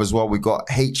on 5 as well. We've got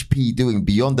HP doing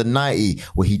Beyond the 90,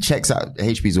 where he checks out.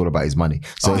 HP's all about his money,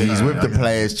 so he's with the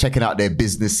players, checking out their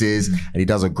businesses, and he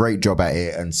does a great job at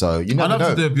it. And so you never know. I'd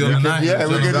love to do Beyond the 90. Yeah,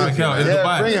 we're gonna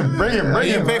bring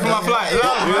him. Pay for my flight.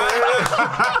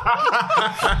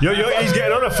 He's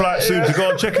getting on a flight soon to go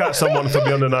and check out someone for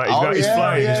Beyond the 90. He's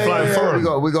flying for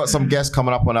him. We got some guests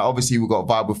coming up on that. Obviously, we've got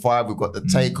Vibe with 5. We've got the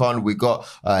Take On. We've got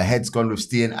Heads Gone with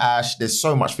Steve and Ash. There's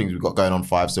so much things we've got going on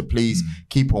 5. So please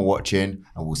keep on watching,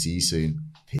 and we'll see you soon.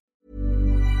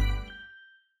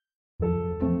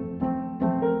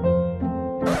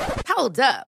 Hold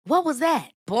up. What was that?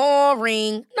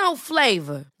 Boring. No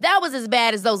flavor. That was as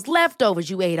bad as those leftovers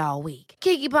you ate all week.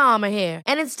 Keke Palmer here.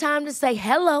 And it's time to say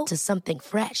hello to something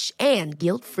fresh and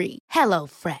guilt-free. Hello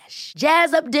Fresh.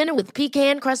 Jazz up dinner with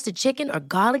pecan-crusted chicken or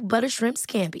garlic butter shrimp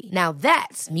scampi. Now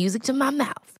that's music to my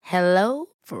mouth. Hello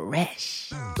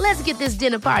Fresh. Let's get this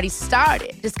dinner party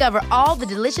started. Discover all the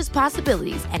delicious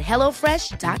possibilities at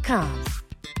HelloFresh.com.